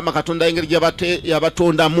bwabwe Mukama Katonda engeri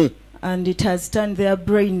yabatondamu. And it has turned their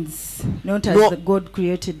brains not as the God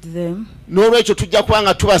created them. N'olwekyo tujja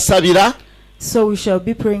kubanga tubasabira. So we shall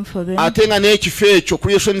be praying for them. Ate nga n'ekifo ekyo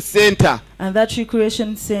creation center. And that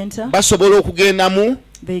recreation center. Basobola okugendamu.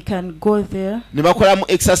 They can go there. Ne bakolamu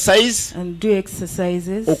exercise. And do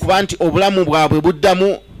exercises. Okuba nti obulamu bwabwe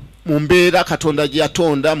buddamu mu mbeera Katonda gye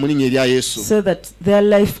yatonda mu linnya erya Yesu. So that their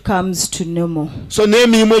life comes to normal. So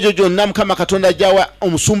n'emirimu egyo gyonna Mukama Katonda gy'awa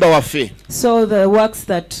omusumba waffe. So the works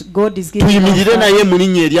that God is giving. Tuyimirire naye mu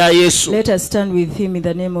linnya erya Yesu. Let us stand with him in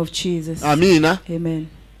the name of Jesus. Amina. Amen.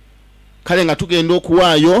 Kale nga tugenda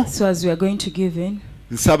okuwaayo. So as we are going to give in.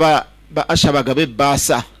 Nsaba ba asha bagabe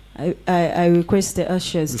baasa. I request the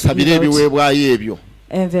ushers to give out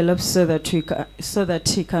envelopes so that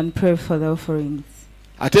he can pray for the offerings.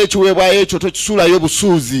 Don't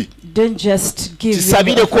just give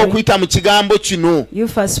the offering. You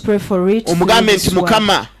first pray for it.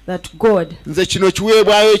 That God, this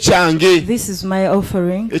is my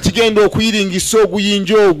offering, which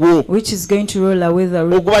is going to roll away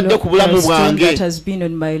the stone that has been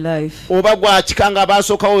on my life. Whether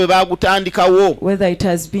it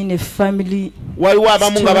has been a family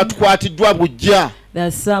stone, there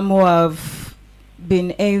are some who have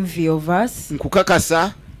been envy of us.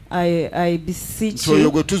 I beseech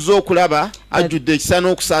you that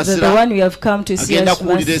the one we have come to see us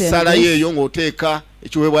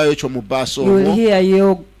you will hear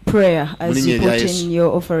your prayer as you put in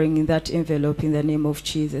your offering in that envelope in the name of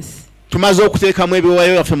Jesus.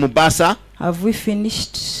 Have we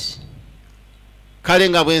finished?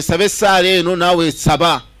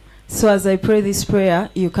 So as I pray this prayer,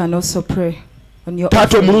 you can also pray on your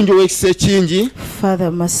offering. Father,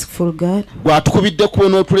 merciful God, you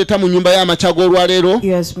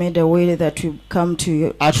has made a way that we come to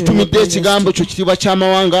you.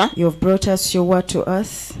 You have brought us your word to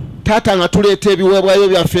us.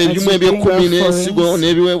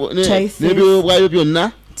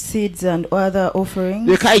 Seeds and other offerings.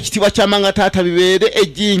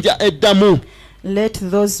 Let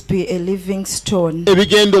those be a living stone that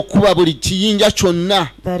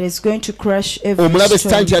is going to crush every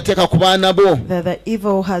stone that the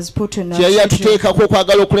evil has put on us, that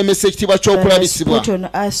has put on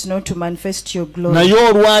us not to manifest your glory. But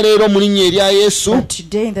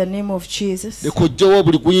today in the name of Jesus,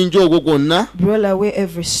 roll away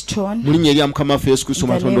every stone in the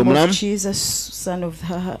name of Jesus, Son of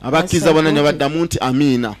the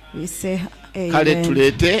we say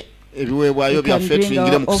amen. Ebiweebwayo byaffe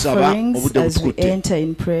tuyingire mu kusaba obudde butukutte.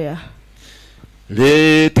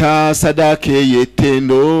 Leeta sadaka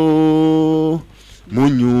ey'ettendo mu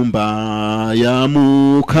nnyumba ya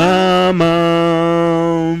Mukama.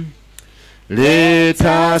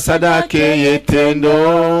 Leeta sadaka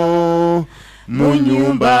ey'ettendo mu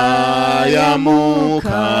nnyumba ya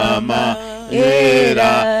Mukama.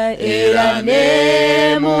 Era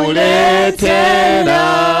ne muleetera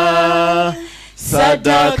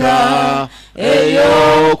sadaka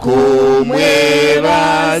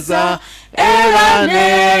eyokumwebaza era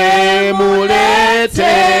ne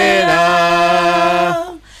muleetera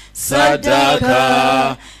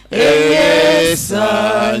sadaka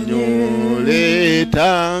ey'essanyu.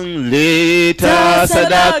 Leeta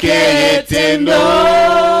sadaka ey'ettendo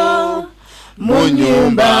mu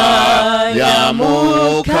nnyumba ya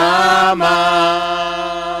Mukama.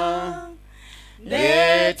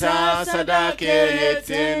 Leeta sadaka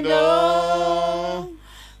ey'ettendo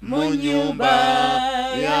mu nnyumba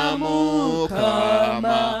ya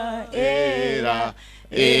Mukama.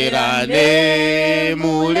 Era ne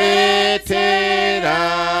muleetera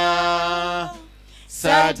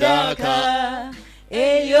sadaka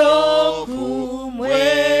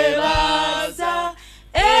ey'okumwebaza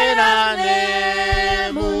era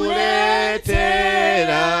ne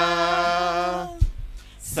muleetera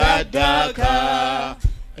sadaka maka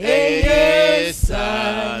eyesanyu.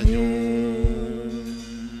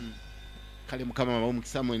 Kale mukama mabamu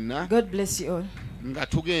mukisa mwenna. God bless you all. Nga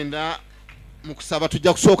tugenda mukusaba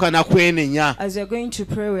tujja kusooka na kwenenya. As we are going to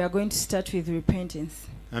pray, we are going to start with repentance.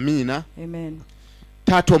 Amina. Amen.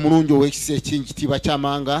 Taata omulungi ow'ekisa ekitiibwa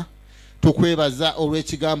ky'amanga, tukwebaza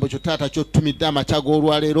olw'ekigambo kyo taata ky'otutumidde amakya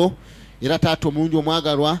g'olwaleero, era taata omulungi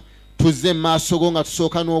omwagalwa tuzze mu maaso go nga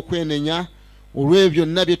tusooka n'okwenenya olw'ebyo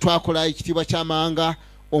byonna bye twakola ekitiibwa ky'amanga.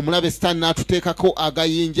 Omulabe Sitaani n'atuteekako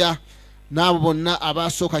agayinja n'abo bonna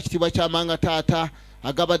abaasooka ekitiibwa ky'amanga taata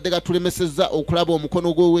agabadde gatulemesezza okulaba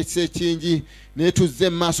omukono gwo ow'ekisa ekingi, naye tuzze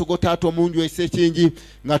mu maaso go taata omulungi ow'ekisa ekingi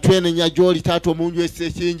nga twenenya gy'oli taata omulungi ow'ekisa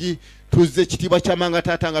ekingi. Tuzze ekitiibwa ky'amanga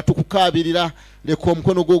taata nga tukukaabirira, leka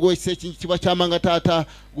omukono gwo gw'ekisa ekitiibwa ky'amanga taata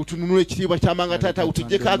gutununule ekitiibwa ky'amanga taata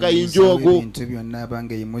gutuggyeko agayinja ogwo. Ebintu byonna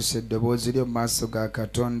abange yimusa eddoboozi lyo mu maaso ga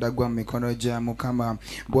Katonda gwa mu mikono gya Mukama.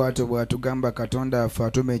 Bw'atyo bw'atugamba Katonda affe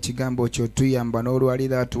atuma ekigambo kyo tuyamba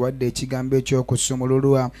n'olwaliro atuwadde ekigambo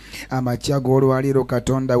eky'okusumululwa amakya g'olwaliro.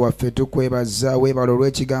 Katonda waffe tukwebaza, weebala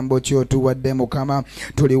olw'ekigambo kyo tuwadde Mukama.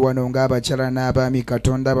 Tuli wano ng'abakyala n'abaami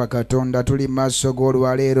Katonda bakatonda, tuli mu maaso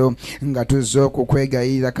g'olwaleero nga tuzze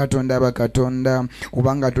okukwegayirira Katonda bakatonda,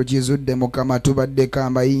 kubanga tukizudde Mukama tubaddeko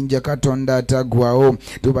amayinja Katonda ataggwawo,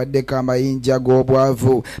 tubaddeko amayinja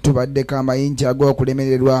g'obwavu, tubaddeko amayinja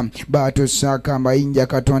g'okulemererwa, baatusaako amayinja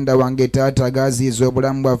Katonda wange taata gaziiza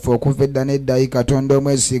obulamu bwaffe okuva edda n'eddayi Katonda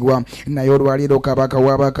omwesigwa. Naye olwaliro Kabaka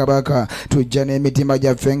w'abakabaka tujja n'emitima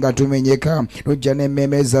gyaffe nga tumenyeka, tujja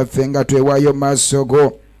n'emmeeme zaffe nga twewaayo maaso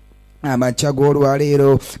go amakya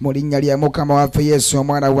g'olwaleero mu linnya lya Mukama waffe Yesu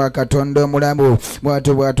omwana wa Katonda omulamu.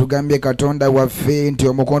 Bw'atyo bw'atugambye Katonda waffe nti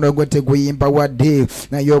omukono gwe teguyimpa wadde,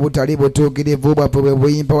 naye obutali butuukirivu bwaffe bwe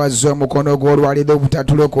buyimpa wazze omukono gw'olwaleero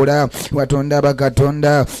obutatulokola. Batonda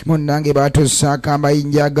bakatonda munnange baatusaako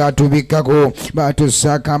amayinja agaatubikkako,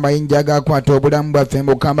 baatusaako amayinja agaakwata obulamu bwaffe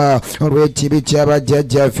Mukama, olw'ekibi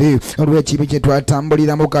ky'abajjajjaffe, olw'ekibi kye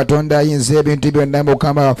twatambuliramu Katonda ayinza ebintu byonna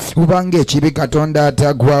Mukama, kubanga ekibi Katonda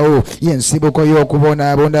ataggwawo. Yensibuko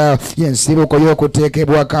y'okubonaabona, yensibuko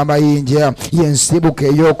y'okuteekebwako amayinja, yensibuko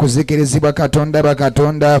ey'okuzikirizibwa Katonda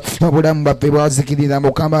bakatonda. Obulamu bwaffe bwazikirira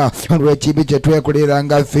Mukama olw'ekibi kye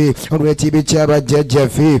twekoleranga ffe, olw'ekibi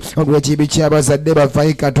ky'abajjajjaffe, olw'ekibi ky'abazadde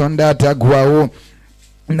baffe Katonda ataggwawo.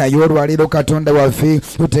 Naye olwaleero Katonda waffe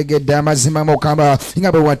tutegedde amazima Mukama,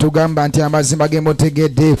 nga bwe watugamba nti amazima ge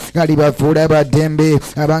mutegedde galibafuula baddembe.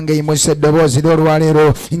 Abange yimusa eddoboozi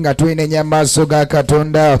ly'olwaleero nga twenenya maaso ga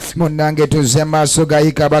Katonda. Munnange tuzze maaso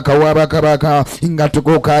ga Kabaka w'abakabaka nga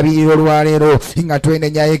tukukaabirira olwaleero nga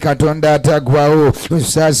twenenya Katonda ataggwawo.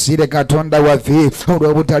 Tusaasire Katonda waffe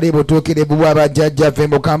olw'obutali butuukirivu bw'abajjajjaffe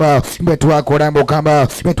Mukama, bwe twakola Mukama,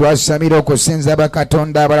 bwe twasamira okusinza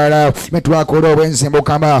bakatonda abalala, bwe twakola obwenzi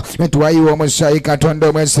Mukama, metwayiwa omusaayi Katonda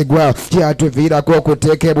omwesigwa, kyatuviirako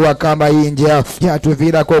okuteekebwako amayinja,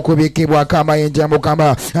 kyatuviirako okubikkibwako amayinja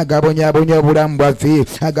Mukama agabonyaabonya obulamu bwaffe,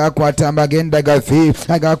 agakwata amagenda gaffe,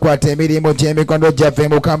 agakwata emirimu gy'emikono gyaffe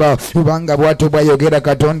Mukama, kubanga bw'atyo bwayogera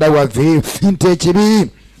Katonda waffe nti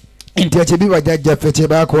ekibi bajjajjaffe kye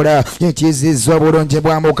baakola ekizizza obulungi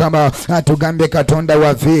bwa Mukama. Atugambye Katonda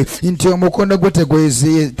waffe nti omukono gwe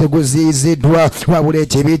teguziyiziddwa, wabula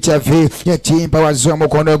ekibi kyaffe ekiyimpa wazze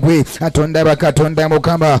omukono gwe. Katonda bakatonda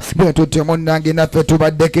Mukama, bwe tutyo munnange naffe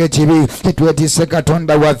tubaddeko ekibi kitwetisse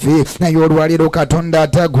Katonda waffe, naye olwaleero Katonda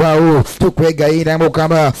ataggwawo tukwegayirira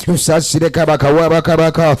Mukama, tusaasire Kabaka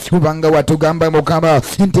w'abakabaka, kubanga watugamba Mukama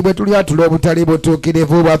nti bwe tuli atula obutali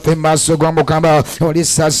butuukirivu bwaffe mu maaso go Mukama,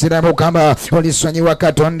 olisaasira Mukama, olisonyiwa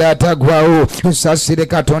Katonda ataggwawo. Tusaasire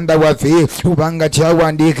Katonda waffe, kubanga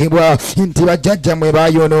kyawandiikibwa nti bajjajjammwe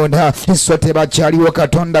baayonoona so tebakyaliwo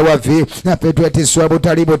Katonda waffe. Naffe twetisse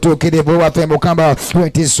obutali butuukirivu bwaffe Mukama,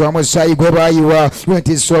 twetisse omusaayi gwe baayiwa,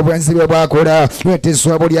 twetisse obwenzi bwe baakola,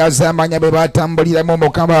 twetisse obulyazaamanya bwe baatambuliramu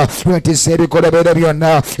Mukama, twetisse ebikolobero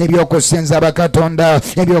byonna eby'okusinza bakatonda,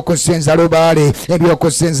 eby'okusinza lubaale,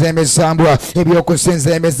 eby'okusinza emisambwa,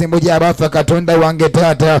 eby'okusinza emizimu gy'abafa Katonda wange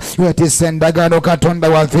taata. Twetisse endagaano Katonda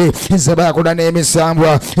waffe ze baakola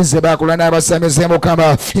n'emisambwa, ze baakola n'abasamize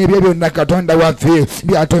Mukama, ebyo byonna Katonda waffe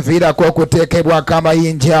byatuviirako okuteekebwako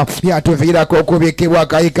amayinja, byatuviirako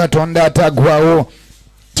okubikkibwako Katonda ataggwawo.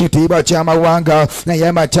 kitiibwa ky'amawanga naye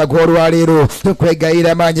amakya g'olwaleero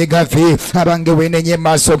tukwegayira amaanyi gaffe abange wenenye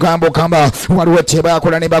maaso ga Mukama waliwo kye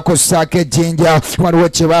baakola ne bakussaako ejjinja waliwo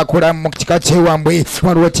kye baakola mu kika kyewambwe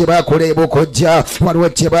waliwo kye baakola e Bukojja waliwo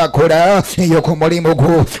kye baakola eyo ku mulimu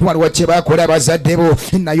gwo waliwo kye baakola bazadde bo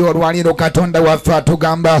naye olwaleero Katonda waffe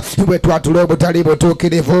atugamba bwe twatula obutali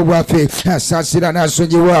butuukirivu bwaffe asaasira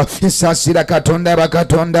n'asonyiwa nsaasira Katonda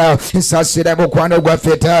bakatonda nsaasira mukwano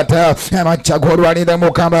gwaffe taata amakya g'olwaleero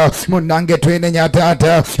Mukama munange twenenya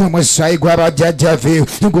taata omusaayi gw'abajjajjaffe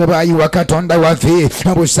gwe baayiwa Katonda waffe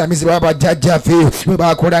obusamizi bw'abajjajjaffe bwe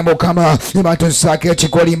baakola Mukama ne batussaako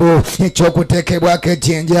ekikolimu ekyokuteekebwako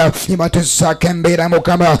ejjinja ne batussaako embeera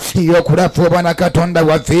Mukama ey'okulafuuba na Katonda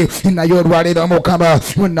waffe naye olwaleero Mukama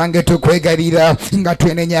munange tukwegalira nga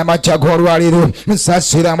twenenya amakya g'olwaleero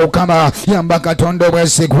nsaasira Mukama yamba Katonda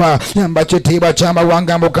obwesigwa yamba kitiibwa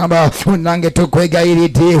ky'amawanga Mukama munange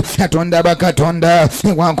tukwegayiridde Katonda bakatonda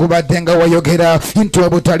newankubadde nga wayogera nti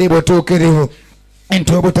obutali butuukirivu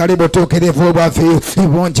nti obutali butuukirivu bwaffe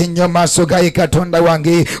bungi nnyo maaso ga Katonda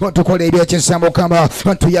wange otukola ebyekisa Mukama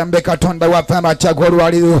otuyambe Katonda waffe amakya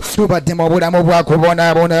g'olwaleero tubadde mu bulamu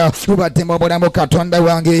bwakubonaabona tubadde mu bulamu Katonda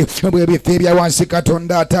wange bw'ebifo ebya wansi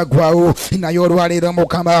Katonda ataggwawo naye olwaleero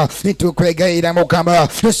Mukama tukwegayira Mukama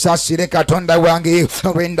tusaasire Katonda wange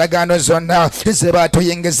olw'endagaano zonna ze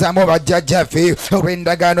baatuyingizaamu bajjajjaffe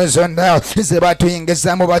olw'endagaano zonna ze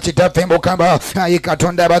baatuyingizaamu bakitaffe Mukama ayi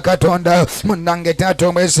Katonda bakatonda munange taata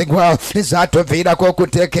omwesigwa zaatuviirako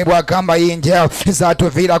okuteekebwako amayinja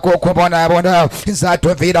zaatuviirako okubonaabona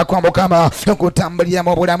zaatuviirako Mukama okutambulira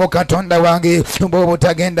mu bulamu Katonda wange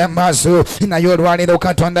bw'obutagenda mu maaso naye olwaleero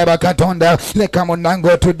Katonda bakatonda leka munange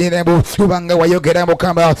otuddiremu kubanga wayogera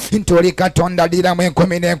Mukama nti oli Katonda addiramu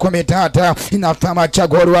 10 taata naffe amakya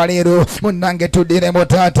g'olwaleero munange tuddiremu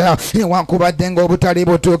taata newankubadde ng'obutali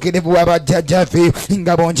butuukirivu abajjajjaffe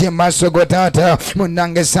nga bungi mu maaso go taata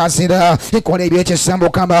munange saasira kola ebyekisa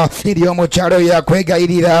Mukama eri omukyalo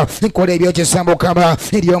yakwegayirira kola ebyekisa Mukama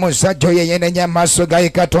eri omusajja oyo yenenya mu maaso ga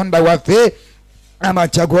Katonda waffe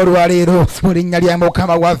amakya g'olwaleero mu linnya lya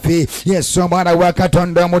Mukama waffe Yesu omwana wa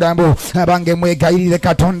Katonda omulamu abange mwegayirire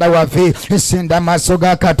Katonda waffe esenda amaaso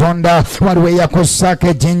ga Katonda waliwo eyakussaako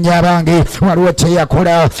ejjinja abange waliwo kye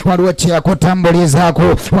yakola waliwo kye yakutambulizaako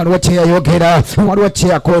waliwo kye yayogera waliwo kye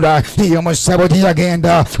yakola eyo mu ssabo gye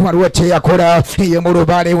yagenda waliwo kye yakola eyo mu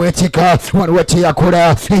lubaale w'ekika waliwo kye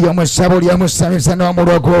yakola eyo mu ssabo ly'omusamiza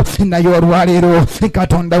n'omulogo naye olwaleero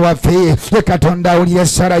Katonda waffe Katonda awulira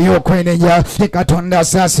essala y'okwenenya Katonda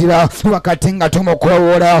asaasira wakati nga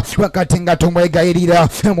tumukoowoola wakati nga tumwegayirira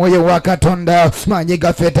omwoyo wa Katonda maanyi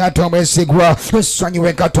gaffe taata omwesigwa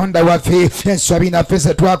tusonyiwe Katonda waffe ensobi naffe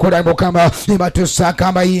ze twakola Mukama ne batussaako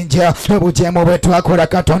amayinja obujeemu bwe twakola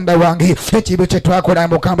Katonda wange ekibi kye twakola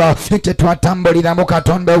Mukama kye twatambuliramu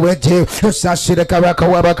Katonda ow'eggye tusaasire Kabaka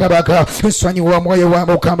wa bakabaka tusonyiwe omwoyo wa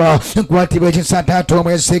Mukama nkwatibwa ekisa taata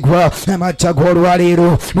omwesigwa amakya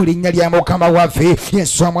g'olwaleero mu linnya lya Mukama waffe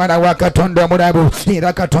Yesu omwana wa Katonda omulamu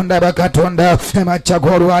era Katonda bakatonda amakya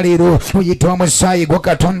g'olwaleero muyita omusaayi gwo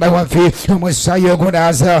Katonda waffe omusaayi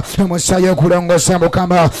ogunaaza omusaayi okulongosa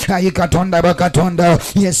Mukama ayi Katonda bakatonda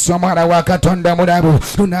Yesu omwana wa Katonda omulamu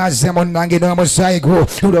tunaaze munnange n'omusaayi gwo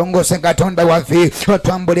tulongose Katonda waffe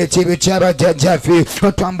otwambula ekibi ky'abajjajjaffe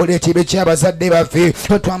otwambula ekibi ky'abazadde baffe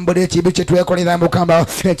otwambula ekibi kye twekolera Mukama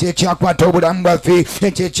ekyo ekyakwata obulamu bwaffe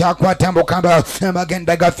ekyo ekyakwata Mukama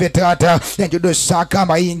amagenda gaffe taata enjudussaako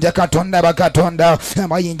amayinja Katonda bakatonda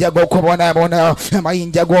amayinja g'okubonaabona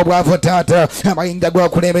amayinja g'obwavu taata amayinja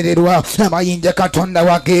g'okulemererwa amayinja Katonda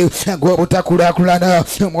wage g'obutakulaakulana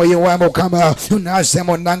omwoyo wa Mukama tunaase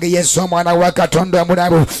munnange Yesu omwana wa Katonda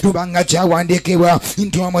omulamu kubanga kyawandiikibwa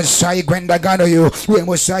nti omusaayi gw'endagaano yo gwe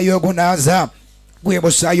musaayi ogunaaza gwe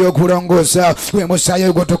musaayi okulongoosa gwe musaayi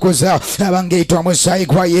ogutukuza abange ita omusaayi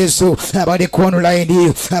gwa Yesu abali ku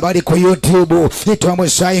online abali ku YouTube ita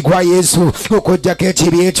omusaayi gwa Yesu okujjako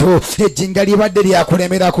ekibi ekyo ejjinja libadde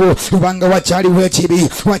lyakulemerako kubanga wakyaliwo ekibi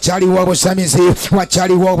wakyaliwo obusamizi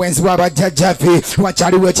wakyaliwo obwenzi bw'abajjajjaffe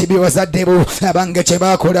wakyaliwo ekibi bazadde bo abange kye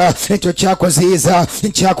baakola ekyo kyakuziyiza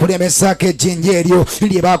kyakulemesaako ejjinja eryo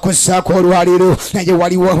lye baakussaako olwaleero naye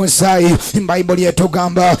waliwo omusaayi Bayibuli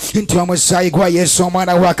etugamba nti omusaayi gwa Yesu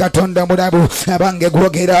omwana wa Katonda omulamu abange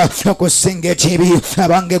gwogera okusinga ekibi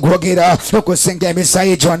abange gwogera okusinga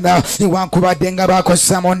emisaayi gyonna newankubadde nga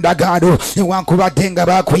bakossa mu ndagaano newankubadde nga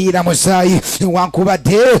bakuyira musaayi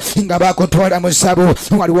newankubadde nga bakutwala mu ssabo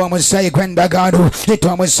waliwo omusaayi gw'endagaano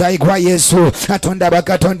ita omusaayi gwa Yesu Katonda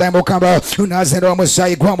bakatonda Mukama tunaazira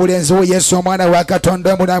omusaayi gw'omulenzi wo Yesu omwana wa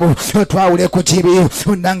Katonda omulamu otwawule ku kibi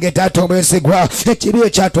nange taata omwesigwa ekibi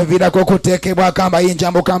ekyatuviirako okuteekebwako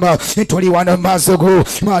amayinja Mukama tuli wano maaso go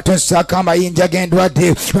batusaka amayinja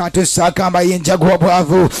g'endwadde batusaka amayinja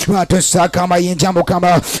g'obwavu batusaka amayinja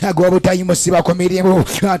mukama ag'obutayimusibwa ku mirimu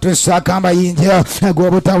batusaka amayinja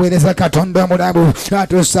ag'obutaweereza katonda omulamu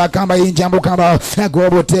batusaka amayinja mukama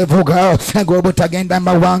ag'obuteevuga ag'obutagenda mu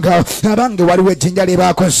mawanga abange waliwo ejjinja lye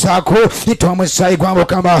baakosaako ita omusaayi gwa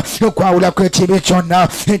mukama okwawulako ekibi kyonna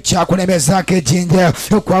ekyakulemezaako ejjinja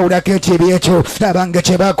okwawulako ekibi ekyo abange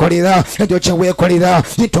kye baakolera ekyo kye weekolera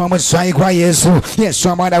ita omusaayi gwa yesu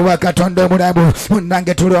omwana wa katonda omulamu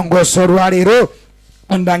munange tulongoosa olwaleero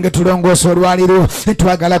Ndange tulongoosa olwaleero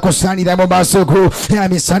twagala kusaanira mu maaso go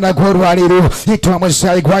emisana gw'olwaleero itwa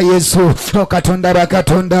musaayi gwa yesu katonda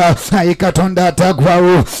bakatonda ayi katonda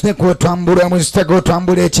atagwawo kwotwambula omusitego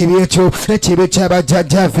otwambula ekibi ekyo ekibi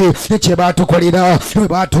kyabajjajjaffe kye baatukolera bwe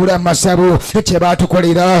baatuula mu masabu kye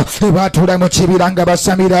baatukolera bwe baatuula mu kibira nga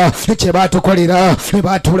basamira kye baatukolera bwe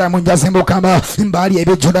baatuula mu njazi mukama mbaali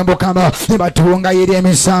ebijjula mukama ne batuwongayo eri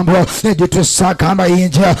emisambwa egitusaako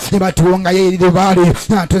amayinja ne batuwongayo eri lubaale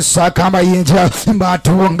batusaka amayinja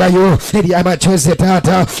batuwongayo eri abacoze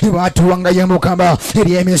taata batuwongayo mukama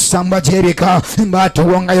eri emisambwa gy'ebika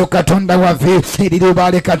batuwongayo katonda waffe eri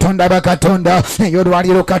lubaale katonda bakatonda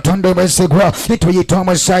ey'olwaliro katonda omwesigwa tuyita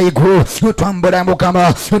omusaayi gwo otwambula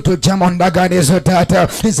mukama tujja mu ndagaano ezo taata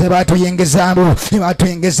ze batuyingizaamu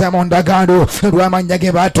batuyingiza mu ndagaano lw'amannya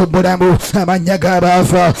ge batubbulamu amannya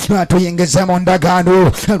g'abaafa batuyingiza mu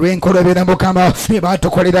ndagaano lw'enkolobera mukama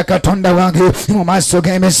batukolera katonda wange mu maaso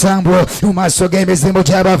g'emisambo mu maaso g'emizimu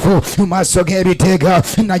gy'abafu mu maaso g'ebiteega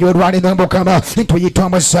naye olwaleero mukama tuyita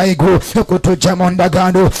omusaayi gwo okutujja mu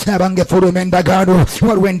ndagaano abange fuluma endagaano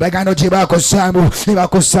waliwo endagaano gye baakosaamu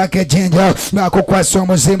bakusaako ejjinja bakukwasa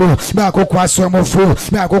omuzimu bakukwasa omufu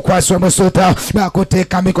bakukwasa omusota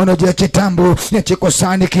bakuteeka mikono gy'ekitambu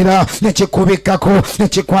nekikusaanikira nekikubikkako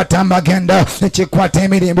nekikwata amagenda nekikwata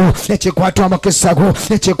emirimu nekikwata omukisa gwo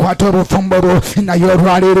nekikwata obufumbo bwo naye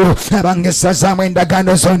olwaleero abange essazaamu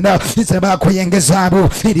endagaano zonna ze baakuyingizaamu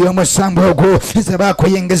eri omusambu ogwo ze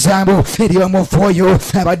baakuyingizaamu eri omufu oyo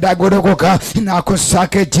abadde agolokoka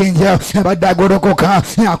n'akussaako ejjinja abadde agolokoka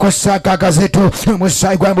n'akussaako akazeto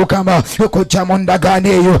omusaayi gwa mukama okujja mu ndagaano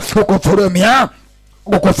eyo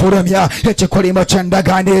okufulumya ekikolimo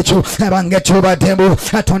ky'endagaano ekyo abange kyobaddemu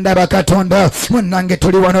katonda bakatonda munnange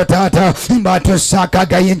tuli wano taata mbatusaako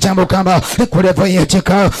agayinja mukama kulevo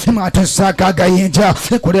y'ekika mwatusaako agayinja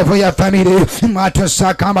kulevo ya famire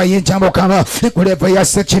mwatusaako amayinja mukama kulevo ya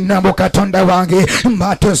sekinambu katonda wange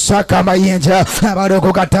mbatusaako amayinja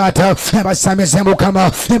abalokoka taata abasamize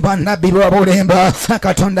mukama bannabbi b'obulimba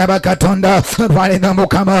katonda bakatonda olwaleero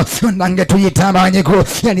mukama munnange tuyita amaanyi go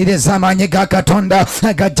yaniriza amaanyi ga katonda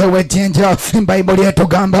agajjawo ejjinja bayibuli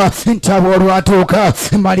etugamba nti abo olwatuuka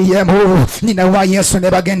Mariyamu nyina wa Yesu ne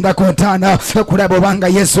bagenda ku ntaana okulaba obanga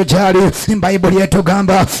Yesu gyali bayibuli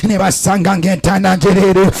etugamba ne basanga ng'entaana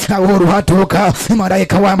njereere awo olwatuuka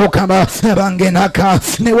malayika wa mukama abangenaka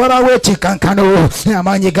ne wabawo ekikankano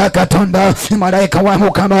amaanyi ga katonda malayika wa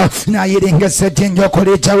mukama nayiringisa ejjinja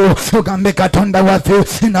okulijjawo ogambe katonda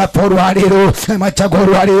waffe naffe olwaleero amakya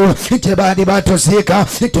g'olwaleero gye baali batuziika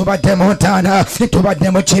tubadde mu ntaana tubadde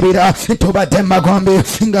mu kibira tubadde mu magombe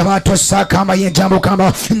nga batusaako amayinja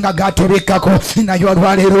mukama nga gatubikkako naye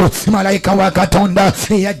olwaleero malayika wa katonda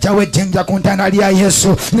yajjawo ejjinja ku ntaana lya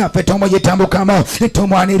Yesu naffe tumuyita mukama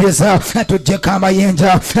tumwaniriza tuggyeko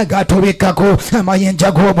amayinja gatubikkako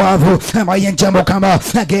amayinja g'obwavu amayinja mukama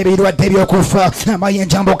ag'ebirwadde by'okufa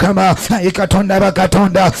amayinja mukama ayi katonda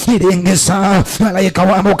bakatonda iringisa malayika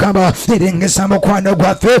wa mukama iringisa mukwano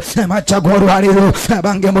gwaffe amakya g'olwaleero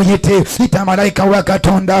abange muyite ita malayika wa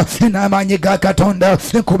katonda n'amaanyi ga katonda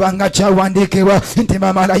kubanga kyawandiikibwa nti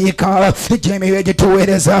bamalayika gy'emyoyo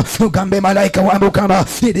egituweereza ugambe malayika wa mukama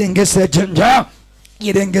iringisa ejjinja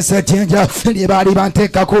irengesa ejjinja lye baali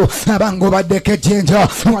banteekako abange obaddeko ejjinja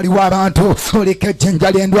waliwo abantu oliko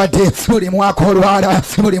ejjinja ly'endwadde buli mwaka olwala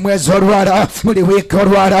buli mwezi olwala buli wiiki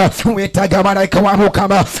olwala weetaaga malayika wa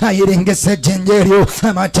mukama ayirengesa ejjinja eryo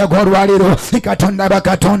amakya g'olwaliro katonda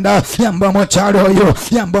bakatonda yamba omukyalo oyo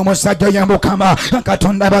yamba omusajja oyo mukama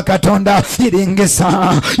katonda bakatonda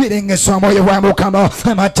irengesa omwoyo wa mukama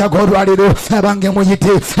amakya g'olwaliro abange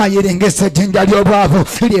muyite ayirengesa ejjinja ly'obwavu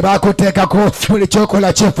lye baakuteekako buli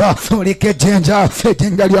wakola chifa ulike jenja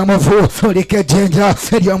ejjenja ly'omufu ulike jenja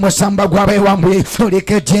ery'omusamba gw'abewambwe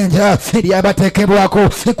ulike jenja eryabatekebwako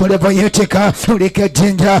kulevo y'ekika ulike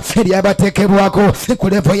jenja eryabatekebwako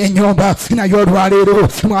kulevo y'ennyumba naye olwaleero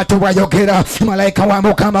mwatu bwayogera malayika wa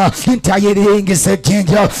Mukama nti ayiringisa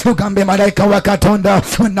ejjenja ugambe malayika wa Katonda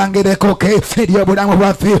onangerekoke ery'obulamu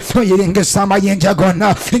bwaffe oyiringisa amayinja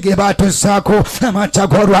gonna ge baatusaako amakya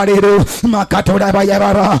g'olwaleero makatola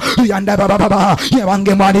bayababa yandabababa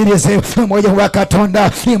yabange mwanirize omwoyo wa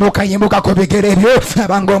Katonda yimuka ku bigere byo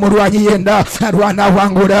abanga omulwanyi yenda alwana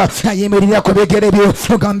wangula ayimirira ku bigere byo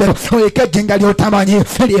ugambe oyike ejjenja ly'otamanyi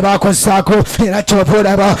lyebakosaako era kyova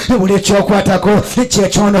olaba buli kyokwatako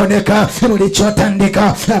kyekyononeka buli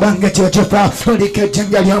kyotandika abange kyekifa olike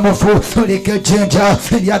ejjenja ly'omufu olike ejjenja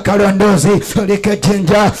eryakalondoozi olike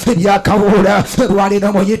ejjenja eryakawuula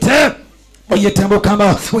lwalino muyite oyite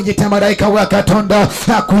Mukama oyite malayika wa Katonda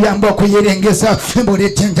akuyamba okuyiringisa buli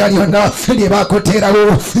ejjenja lyonna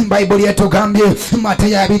lyebakuteerawo bayibuli etugambye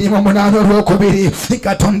Mateyo 28:2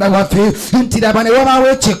 Katonda waffe nti laba ne wabaawo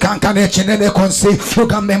ekikankano ekinene ku nsi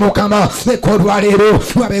ugambe Mukama leka olwaleero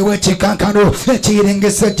wabeewo ekikankano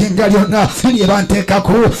ekiyiringisa ejjenja lyonna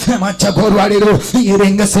lyebanteekako amakya g'olwaleero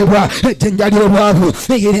yiringisibwa ejjenja ly'obwavu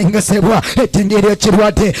yiringisibwa ejjenja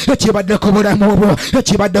ery'ekirwadde ekibadde ku bulamu bwo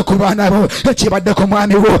ekibadde ku baana bo ekibadde ku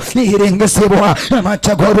mwami wo yiringisibwa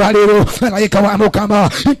amakya g'olwaleero malayika wa Mukama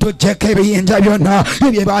tujjeko ebiyinja byonna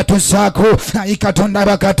bye baatusaako ayi Katonda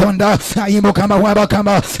bakatonda ayi Mukama wa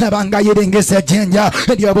bakama abanga yiringisa ejjenja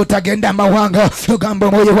ery'obutagenda mawanga ugamba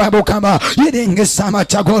omwoyo wa Mukama yiringisa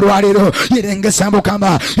amakya g'olwaleero yiringisa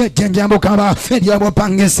Mukama ejjenja Mukama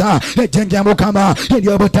ery'obupangisa ejjenja Mukama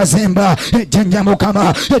ery'obutazimba ejjenja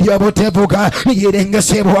Mukama ery'obutevuga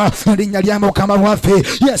yiringisibwa linnya lya Mukama waffe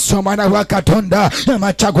Yesu omwana wa Katonda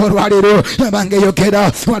amakya g'olwaleero abange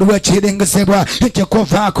yogera waliwo ekiringisibwa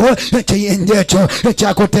ekikuvaako ekiyinja ekyo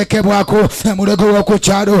ekyakuteekebwako omulego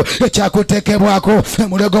w'okukyalo ekyakuteekebwako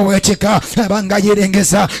omulego w'ekika abanga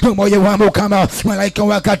yiringisa omwoyo wa Mukama malayika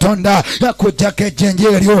wa Katonda akujjako ejjenja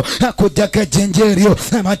eryo akujjako ejjenja eryo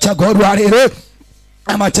amakya g'olwaleero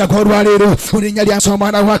amakya g'olwaleero linnya lya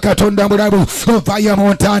omwana wa Katonda mulabu ovaayo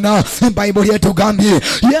mu ntaana bayibuli etugambye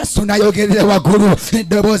Yesu nayogerera waggulu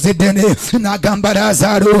eddoboozi ddene n'agamba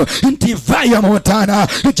Laazaalo nti vaayo mu ntaana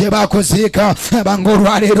gye bakuziika abanga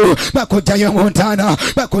olwaleero bakugjayo mu ntaana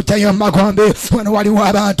bakugjayo mu magombe wano waliwo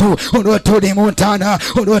abantu olwotuli mu ntaana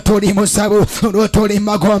olwotuli mu ssabu olwotuli mu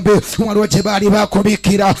magombe waliwo gye baali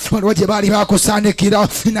bakubikira waliwo gye baali bakusaanikira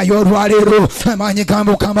naye olwaleero amaanyi ga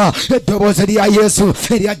Mukama eddoboozi lya Yesu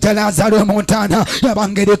eryajja Laazaalo mu ntaana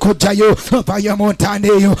abange likugjayo ovaayo mu ntaana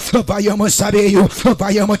eyo ovaayo mu ssabo eyo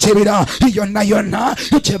ovaayo mu kibira yonna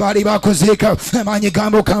gye baali bakuziika amaanyi ga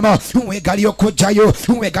Mukama weegali okugjayo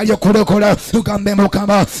weegali okulokola ugambe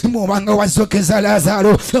Mukama mubanga wazuukiza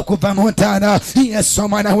Laazaalo okuva mu ntaana Yesu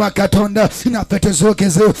omwana wa Katonda naffe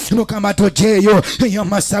tuzuukize Mukama tugyeyo eyo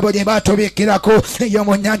mu ssabo gye baatubikirako eyo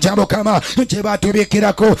mu nnyanja Mukama gye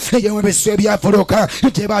baatubikirako eyo mu bisu ebyafuluka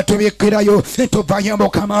gye baatubikirayo tuvaayo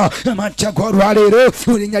Mukama amakya g'olwaleero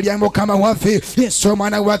linnya lya Mukama waffe Yesu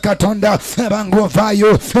omwana wa Katonda abanga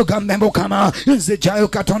ovaayo ugambe Mukama nzigyayo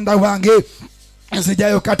Katonda wange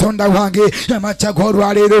nzijayo Katonda wange amakya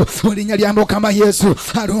g'olwaleero linnya lya Mukama Yesu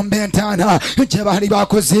alumba entaana gye baali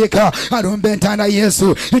bakuziika alumba entaana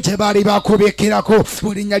Yesu gye baali bakubikirako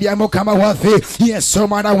linnya lya Mukama waffe Yesu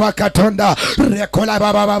omwana wa Katonda rekola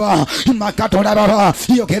bababa makatola baba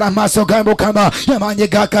yogera amaaso ga Mukama amaanyi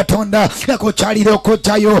ga Katonda akukyalira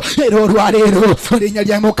okugjayo era olwaleero linnya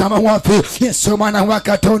lya Mukama waffe Yesu omwana wa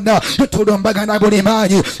Katonda tulumbagana buli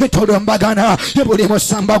maanyi tulumbagana buli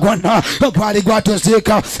musamba gwonna gwali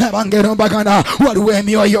tuziika abangerombagana waliwo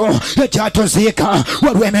emyoyo ekyatuziika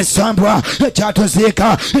waliwo emisambwa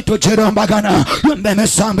ekyatuziika tugirombagana lomba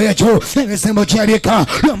emisambo egyo ebizimu gyebika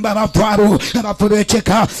lomba abavaabu abafu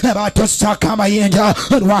b'ekika abatusaako amayinja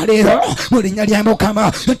olwaleero mu linnya lya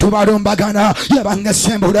Mukama tubalumbagana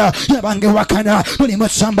yabangesembula yabangewakana buli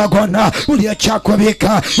musamba gwonna buli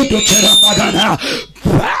ekyakubika tukirombagana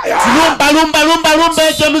lumba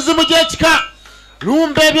egyo emizimu gy'ekika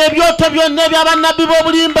lumba ebyo ebyoto byonna ebyabannabbi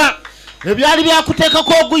b'obulimba ebyali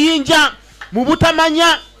byakuteekako oguyinja mu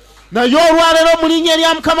butamanya naye olwaleero mu linnya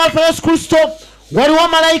erya Mukama waffe Yesu Kristo waliwo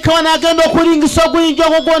malayika wanaagenda okuliringisa oguyinja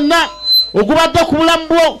ogwo gwonna ogubadde ku bulamu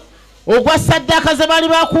bwo ogwa ssaddaaka ze baali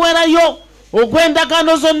bakuweerayo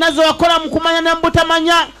ogw'endagaano zonna ze wakola mu kumanya ne mu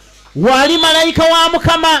butamanya wali malayika wa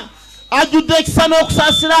Mukama ajjudde ekisa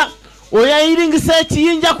n'okusaasira oyo ayiringisa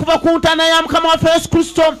ekiyinja kuva ku ntaana ya Mukama waffe Yesu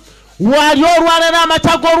Kristo wali olwaleero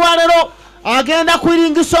amakya g'olwaleero agenda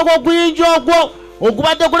kuyiringisa ogwo oguyinja ogwo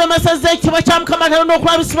ogubadde gulemesezza ekitiibwa kya Mukama Katonda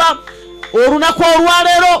okulabisibwa olunaku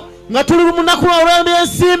olwaleero nga tuli mu lunaku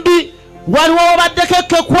olw'ensimbi waliwo wabaddeko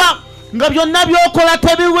ekkekwa nga byonna byokola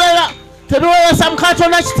tebiweereza Mukama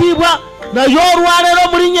Katonda kitiibwa naye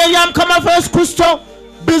olwaleero mu linnya erya Mukama Yesu Kristo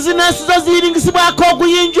bizinesi zo ziyiringisibwako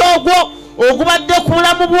oguyinja ogwo ogubadde ku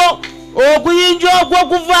bulamu bwo oguyinja ogwo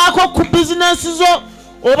guvaako ku bizinesi zo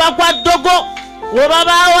oba gwa ddogo oba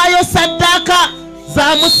baawaayo saddaaka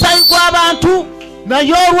za musaayi gw'abantu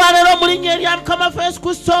naye olwaleero mu linnya erya Mukama Yesu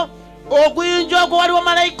Kristo oguyinja ogwo waliwo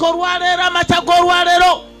malayika olwaleero amakya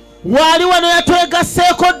g'olwaleero wali wano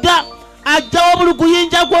yatwegasseeko dda ajjawo buli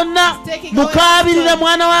guyinja gwonna mukaabirire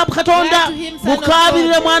mwana wa Katonda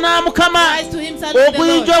mukaabirire mwana wa Mukama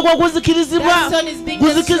oguyinja ogwo guzikirizibwa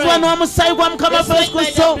n'omusaayi gwa Mukama Yesu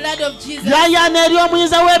Kristo yayaana eri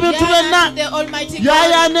omuyinza w'ebintu byonna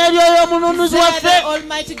yayaana eri oyo omununuzi waffe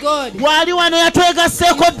wali wano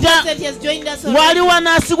yatwegasseeko dda wali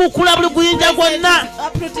wano asigukula buli guyinja gwonna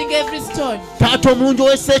taata omulungi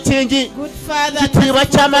ow'essekingi kitiibwa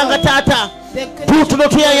ky'amanga taata tutuno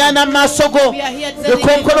tuyayana maaso go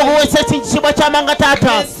ekonkolo gowesa ekintu kibwa ky'amanga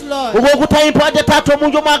taata ogwogutayimpadde taata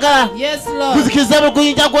omungi omwagala guzikiriza buli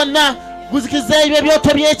guyinja gwonna guzikiriza ebyo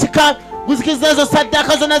ebyoto by'ekika guzikiriza ezo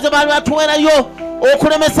saddaaka zonna ze baali batuweerayo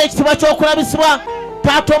okulemesa ekitiibwa ky'okulabisibwa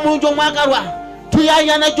taata omulungi omwagalwa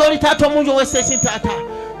tuyayana gy'oli taata omulungi owesa ekintu taata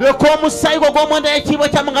leka omusaayi gwo gw'omwenda y'ekitiibwa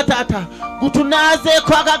ky'amanga taata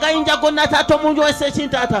gutunaazeeko agagayinja gonna taata omulungi owesa ekintu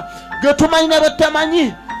taata getumanyi ne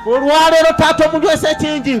betutamanyi olwaleero taata omuntu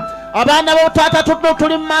w'essekingi abaana bo taata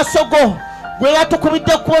tuli mu maaso go gwe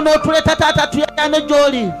yatukubidde ekkubo n'otuleeta taata tuyayane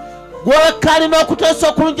gy'oli gwe wekka alina okuteesa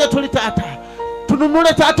okulungi tuli taata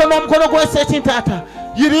tununule taata n'omukono gw'essekingi taata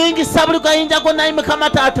yiringisa buli gayinja gonna ayi Mukama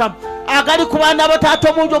taata agali ku baana bo taata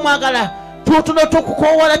omungi omwagala tutuno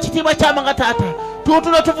tukukowoola kitiibwa ky'amanga taata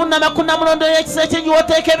tutuno tuvunama ku namulondo y'ekissekingi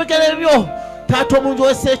woteeka ebigere byo taata omungi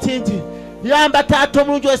w'essekingi yamba taata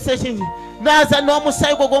omulungi w'essekingi naza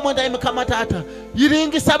n'omusaayi gwo gw'omwenda ayi Mukama taata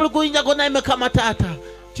yiringisa buli guyinja gonna ayi Mukama taata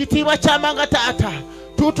kitiibwa ky'amanga taata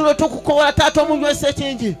tutuno tukukowoola taata omulungi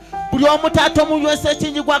w'essekingi buli omu taata omulungi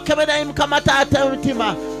w'essekingi gwakebera ayi Mukama taata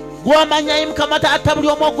omutima gw'omanya ayi Mukama taata buli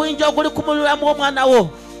omu oguyinja oguli ku mulamu w'omwana wo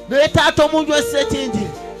naye taata omulungi w'essekingi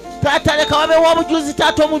taata leka wabeewo obujulizi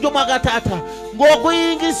taata omulungi omwagala taata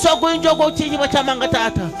ng'oguyingisa oguyinja ogwo kitiibwa ky'amanga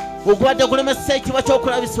taata ogubadde gulemesa ekitiibwa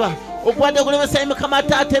ky'okulabisibwa ogubadde gulemesa ayi Mukama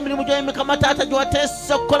taata emirimu gyo ayi Mukama taata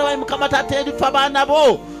gyewateesa okukola ayi Mukama taata erifa abaana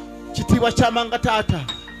bo kitiibwa ky'amanga taata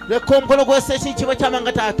leka omukono gwesa ekitiibwa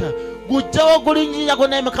ky'amanga taata gujjawo gulinnya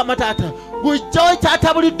gonna ayi Mukama taata gujjawo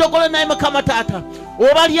taata buli ddogolo nayi Mukama taata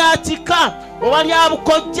oba lya kika oba lya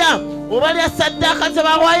bukojja oba lya saddaaka ze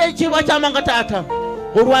bawaayo ekitiibwa ky'amanga taata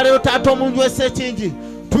olwaleero taata omulungi w'essekingi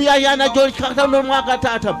tuyayana gy'oli Katonda omwaga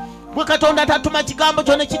taata gwe Katonda tatuma kigambo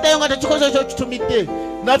kyonna kiddayo nga tekikoze kyokitumidde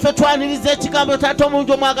naffe twaniriza ekigambo taata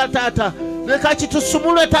omulungi omwagala taata leka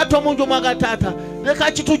kitusumulwe taata omulungi omwagala taata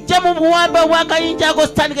leka kitujje mu buwambe obwagayinja ago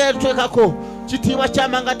sitaani ge yatuteekako kitiibwa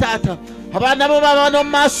ky'amanga taata abaana bo babana omu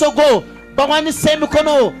maaso go bawanisa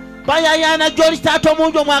emikono bayayana gy'oli taata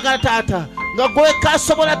omulungi omwagala taata nga gweka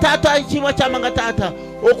asobola taata ekitiibwa ky'amanga taata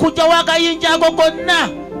okujjawo agayinja ago gonna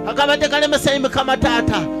agabadde galemesa Mukama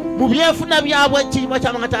taata mu byenfuna byabwe ekitiibwa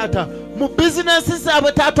ky'amanga taata mu bizinesi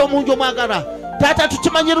zaabwe taata omulungi omwagala taata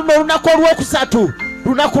tukimanyi luno olunaku olwokusatu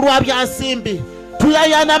lunaku lwa byansimbi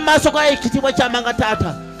tuyayana mu maaso ga ekitiibwa ky'amanga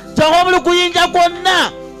taata jawo buli guyinja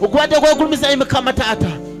gwonna ogubadde gwegulumiza Mukama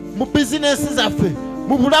taata mu bizinesi zaffe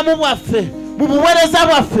mu bulamu bwaffe mu buweereza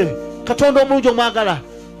bwaffe Katonda omulungi omwagala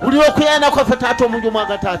wulira okuyayana kwaffe taata omulungi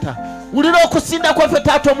omwagala taata wulira okusinda kwaffe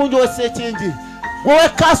taata omulungi w'essekingi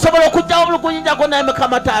wewekka asobola okujjawo buli guyinja gwonna ayi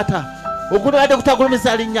Mukama taata ogubadde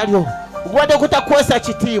kutagulumiza linnya lyo ogubadde kutakwesa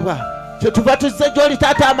kitiibwa kyetuva tuzze gy'oli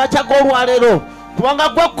taata amakya g'olwaleero kubanga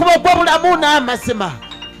gwe kkubo gwe bulamu n'amazima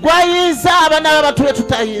gwayinza abaana b'abantu be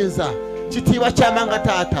tutayinza kitiibwa ky'amanga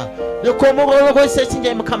taata leka omugolo gw'essekingi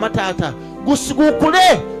ayi Mukama taata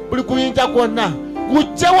gusigukule buli guyinja gwonna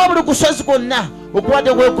gujjewo buli gusozi gwonna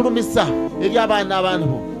ogubadde gwegulumiza eri abaana abantu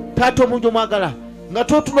bo taata omulungi omwagala nga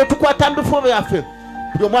tutuno tukwata mu bifuba byaffe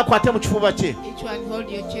buli omu akwate mu kifuba kye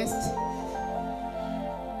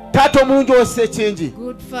taata omulungi ow'essekingi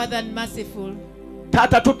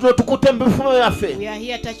taata tutuno tukutte mu bifuba byaffe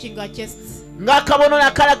ng'akabonono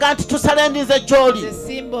akalaga nti tusalendinze gy'oli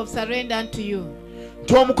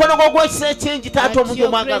nti omukono gwo gw'essekingi taata omulungi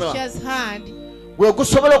omwagalwa gwe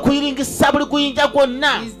gusobola okuyiringisa buli guyinja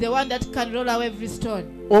gwonna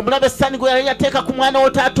omulabe sani gwe yali yateeka ku mwana wo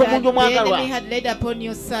taata omungi omwagalwa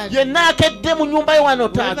yenna akedde mu nnyumba ye wano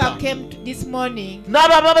taata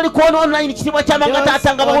n'abo aba bali kuona online kitiibwa kyamanga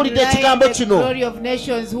taata nga bawulidde ekigambo kino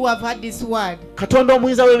katonda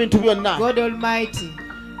omuyinza w'ebintu byonna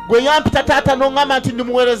gwe yampita taata n'oŋŋamba nti ndi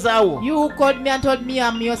muweerezaawo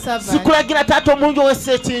sikulagira taata omulungi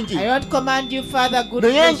ow'essa ekingi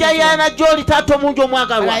naye njayaana gy'oli taata omulungi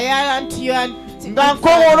omwagalwa nga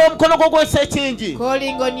nkowoola omukono gwo gw'essa ekingi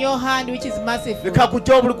leka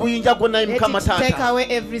kujja obuli guyinja gwonna mukama taata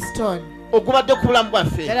ogubadde ku bulamu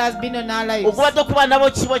bwaffe ogubadde ku baana bo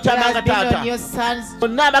kitiibwa kyamanga taata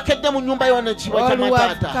bonna abakedde mu nnyumba yonna kitiibwa kyamanga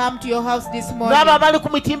taata n'abo abali ku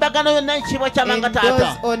mitimbagano yonna ekitiibwa kyamanga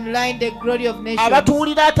taata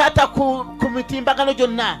abatuwulira taata ku mitimbagano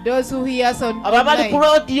gyonna abo abali ku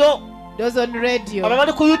rodiyo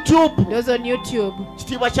ababali ku YouTube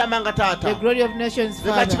kitiibwa kyamanga taata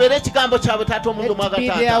leka kibeere ekigambo kyabwe taata omuntu omwaga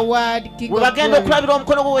taata we bagenda okulabira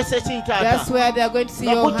omukono gwo wesa ekingi taata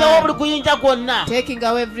nga gujjawo buli guyinja gwonna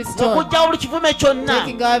nga gujjawo buli kivume kyonna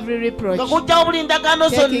nga gujjawo buli ndagaano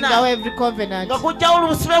zonna nga gujjawo buli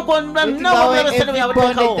busibe gwonna nobulabesene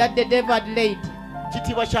byabuteekawo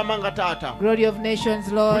kitiibwa kyamanga taata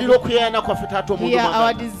wulira okuyayana kwaffe taata omuntu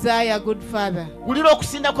wulira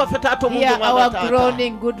okusinda kwaffe taata omuntu omwaga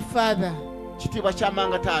kitiibwa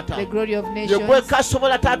kyamanga taata yegweka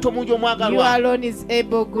asobola taata omungi omwagalwa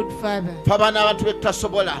fe abaana abantu be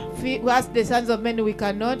tutasobola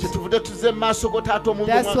kyetuvudde tuzze mu maaso go taata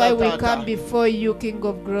omungi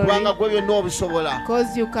omwagalwakubanga gwe byonna obisobola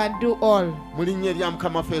mu linnya erya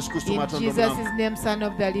mukama waffe yesu kristo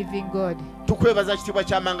tukwebaza kitiibwa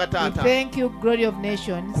kyamanga taata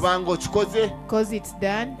kubanga okikoze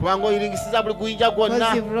kubanga oyiringisiza buli guyinja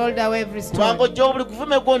gwonna kubanga ojjawo buli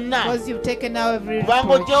kuvume gwonna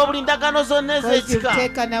kubanga ojjawo buli ndagaano zonna ez'ekika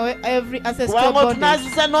kubanga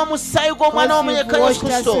otunaaziza n'omusaayi gw'omwana w'omuyeka yesu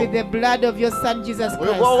kristo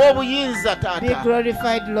owa obuyinza taata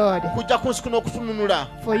okujja ku nsi kuno okutununula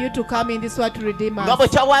nga bwe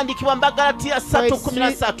kyawandiikibwa mu Bagalatiya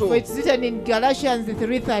 3:13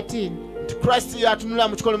 Christ yatunula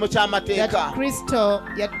mu kikolimo ky'amateeka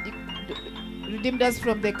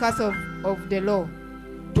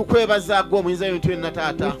tukwebaza gwe omuyinza w'ebintu byonna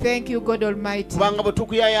taata kubanga bwe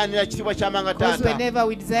tukuyayaanira kitiibwa kyamanga taata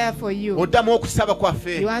oddamu okusaba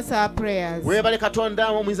kwaffe weebale katonda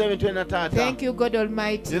omuyinza w'ebintu byonna taata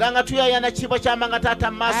era nga tuyayaana kitiibwa kyamanga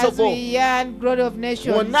taata mu maaso go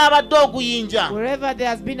wonna abadde oguyinja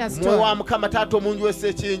mwoyo wa mukama taata omungi w'essa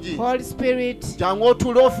ekingi jangu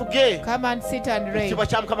otuule ofuge ekitiibwa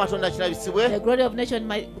kya mukama katonda kirabisibwe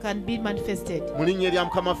mu linnya erya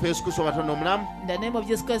mukama waffe yesu kristo katonda omulamu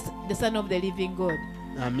Christ, the Son of the living God.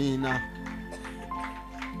 Amina.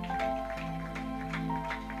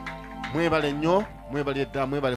 Mwebale nnyo, mwebale dda, mwebale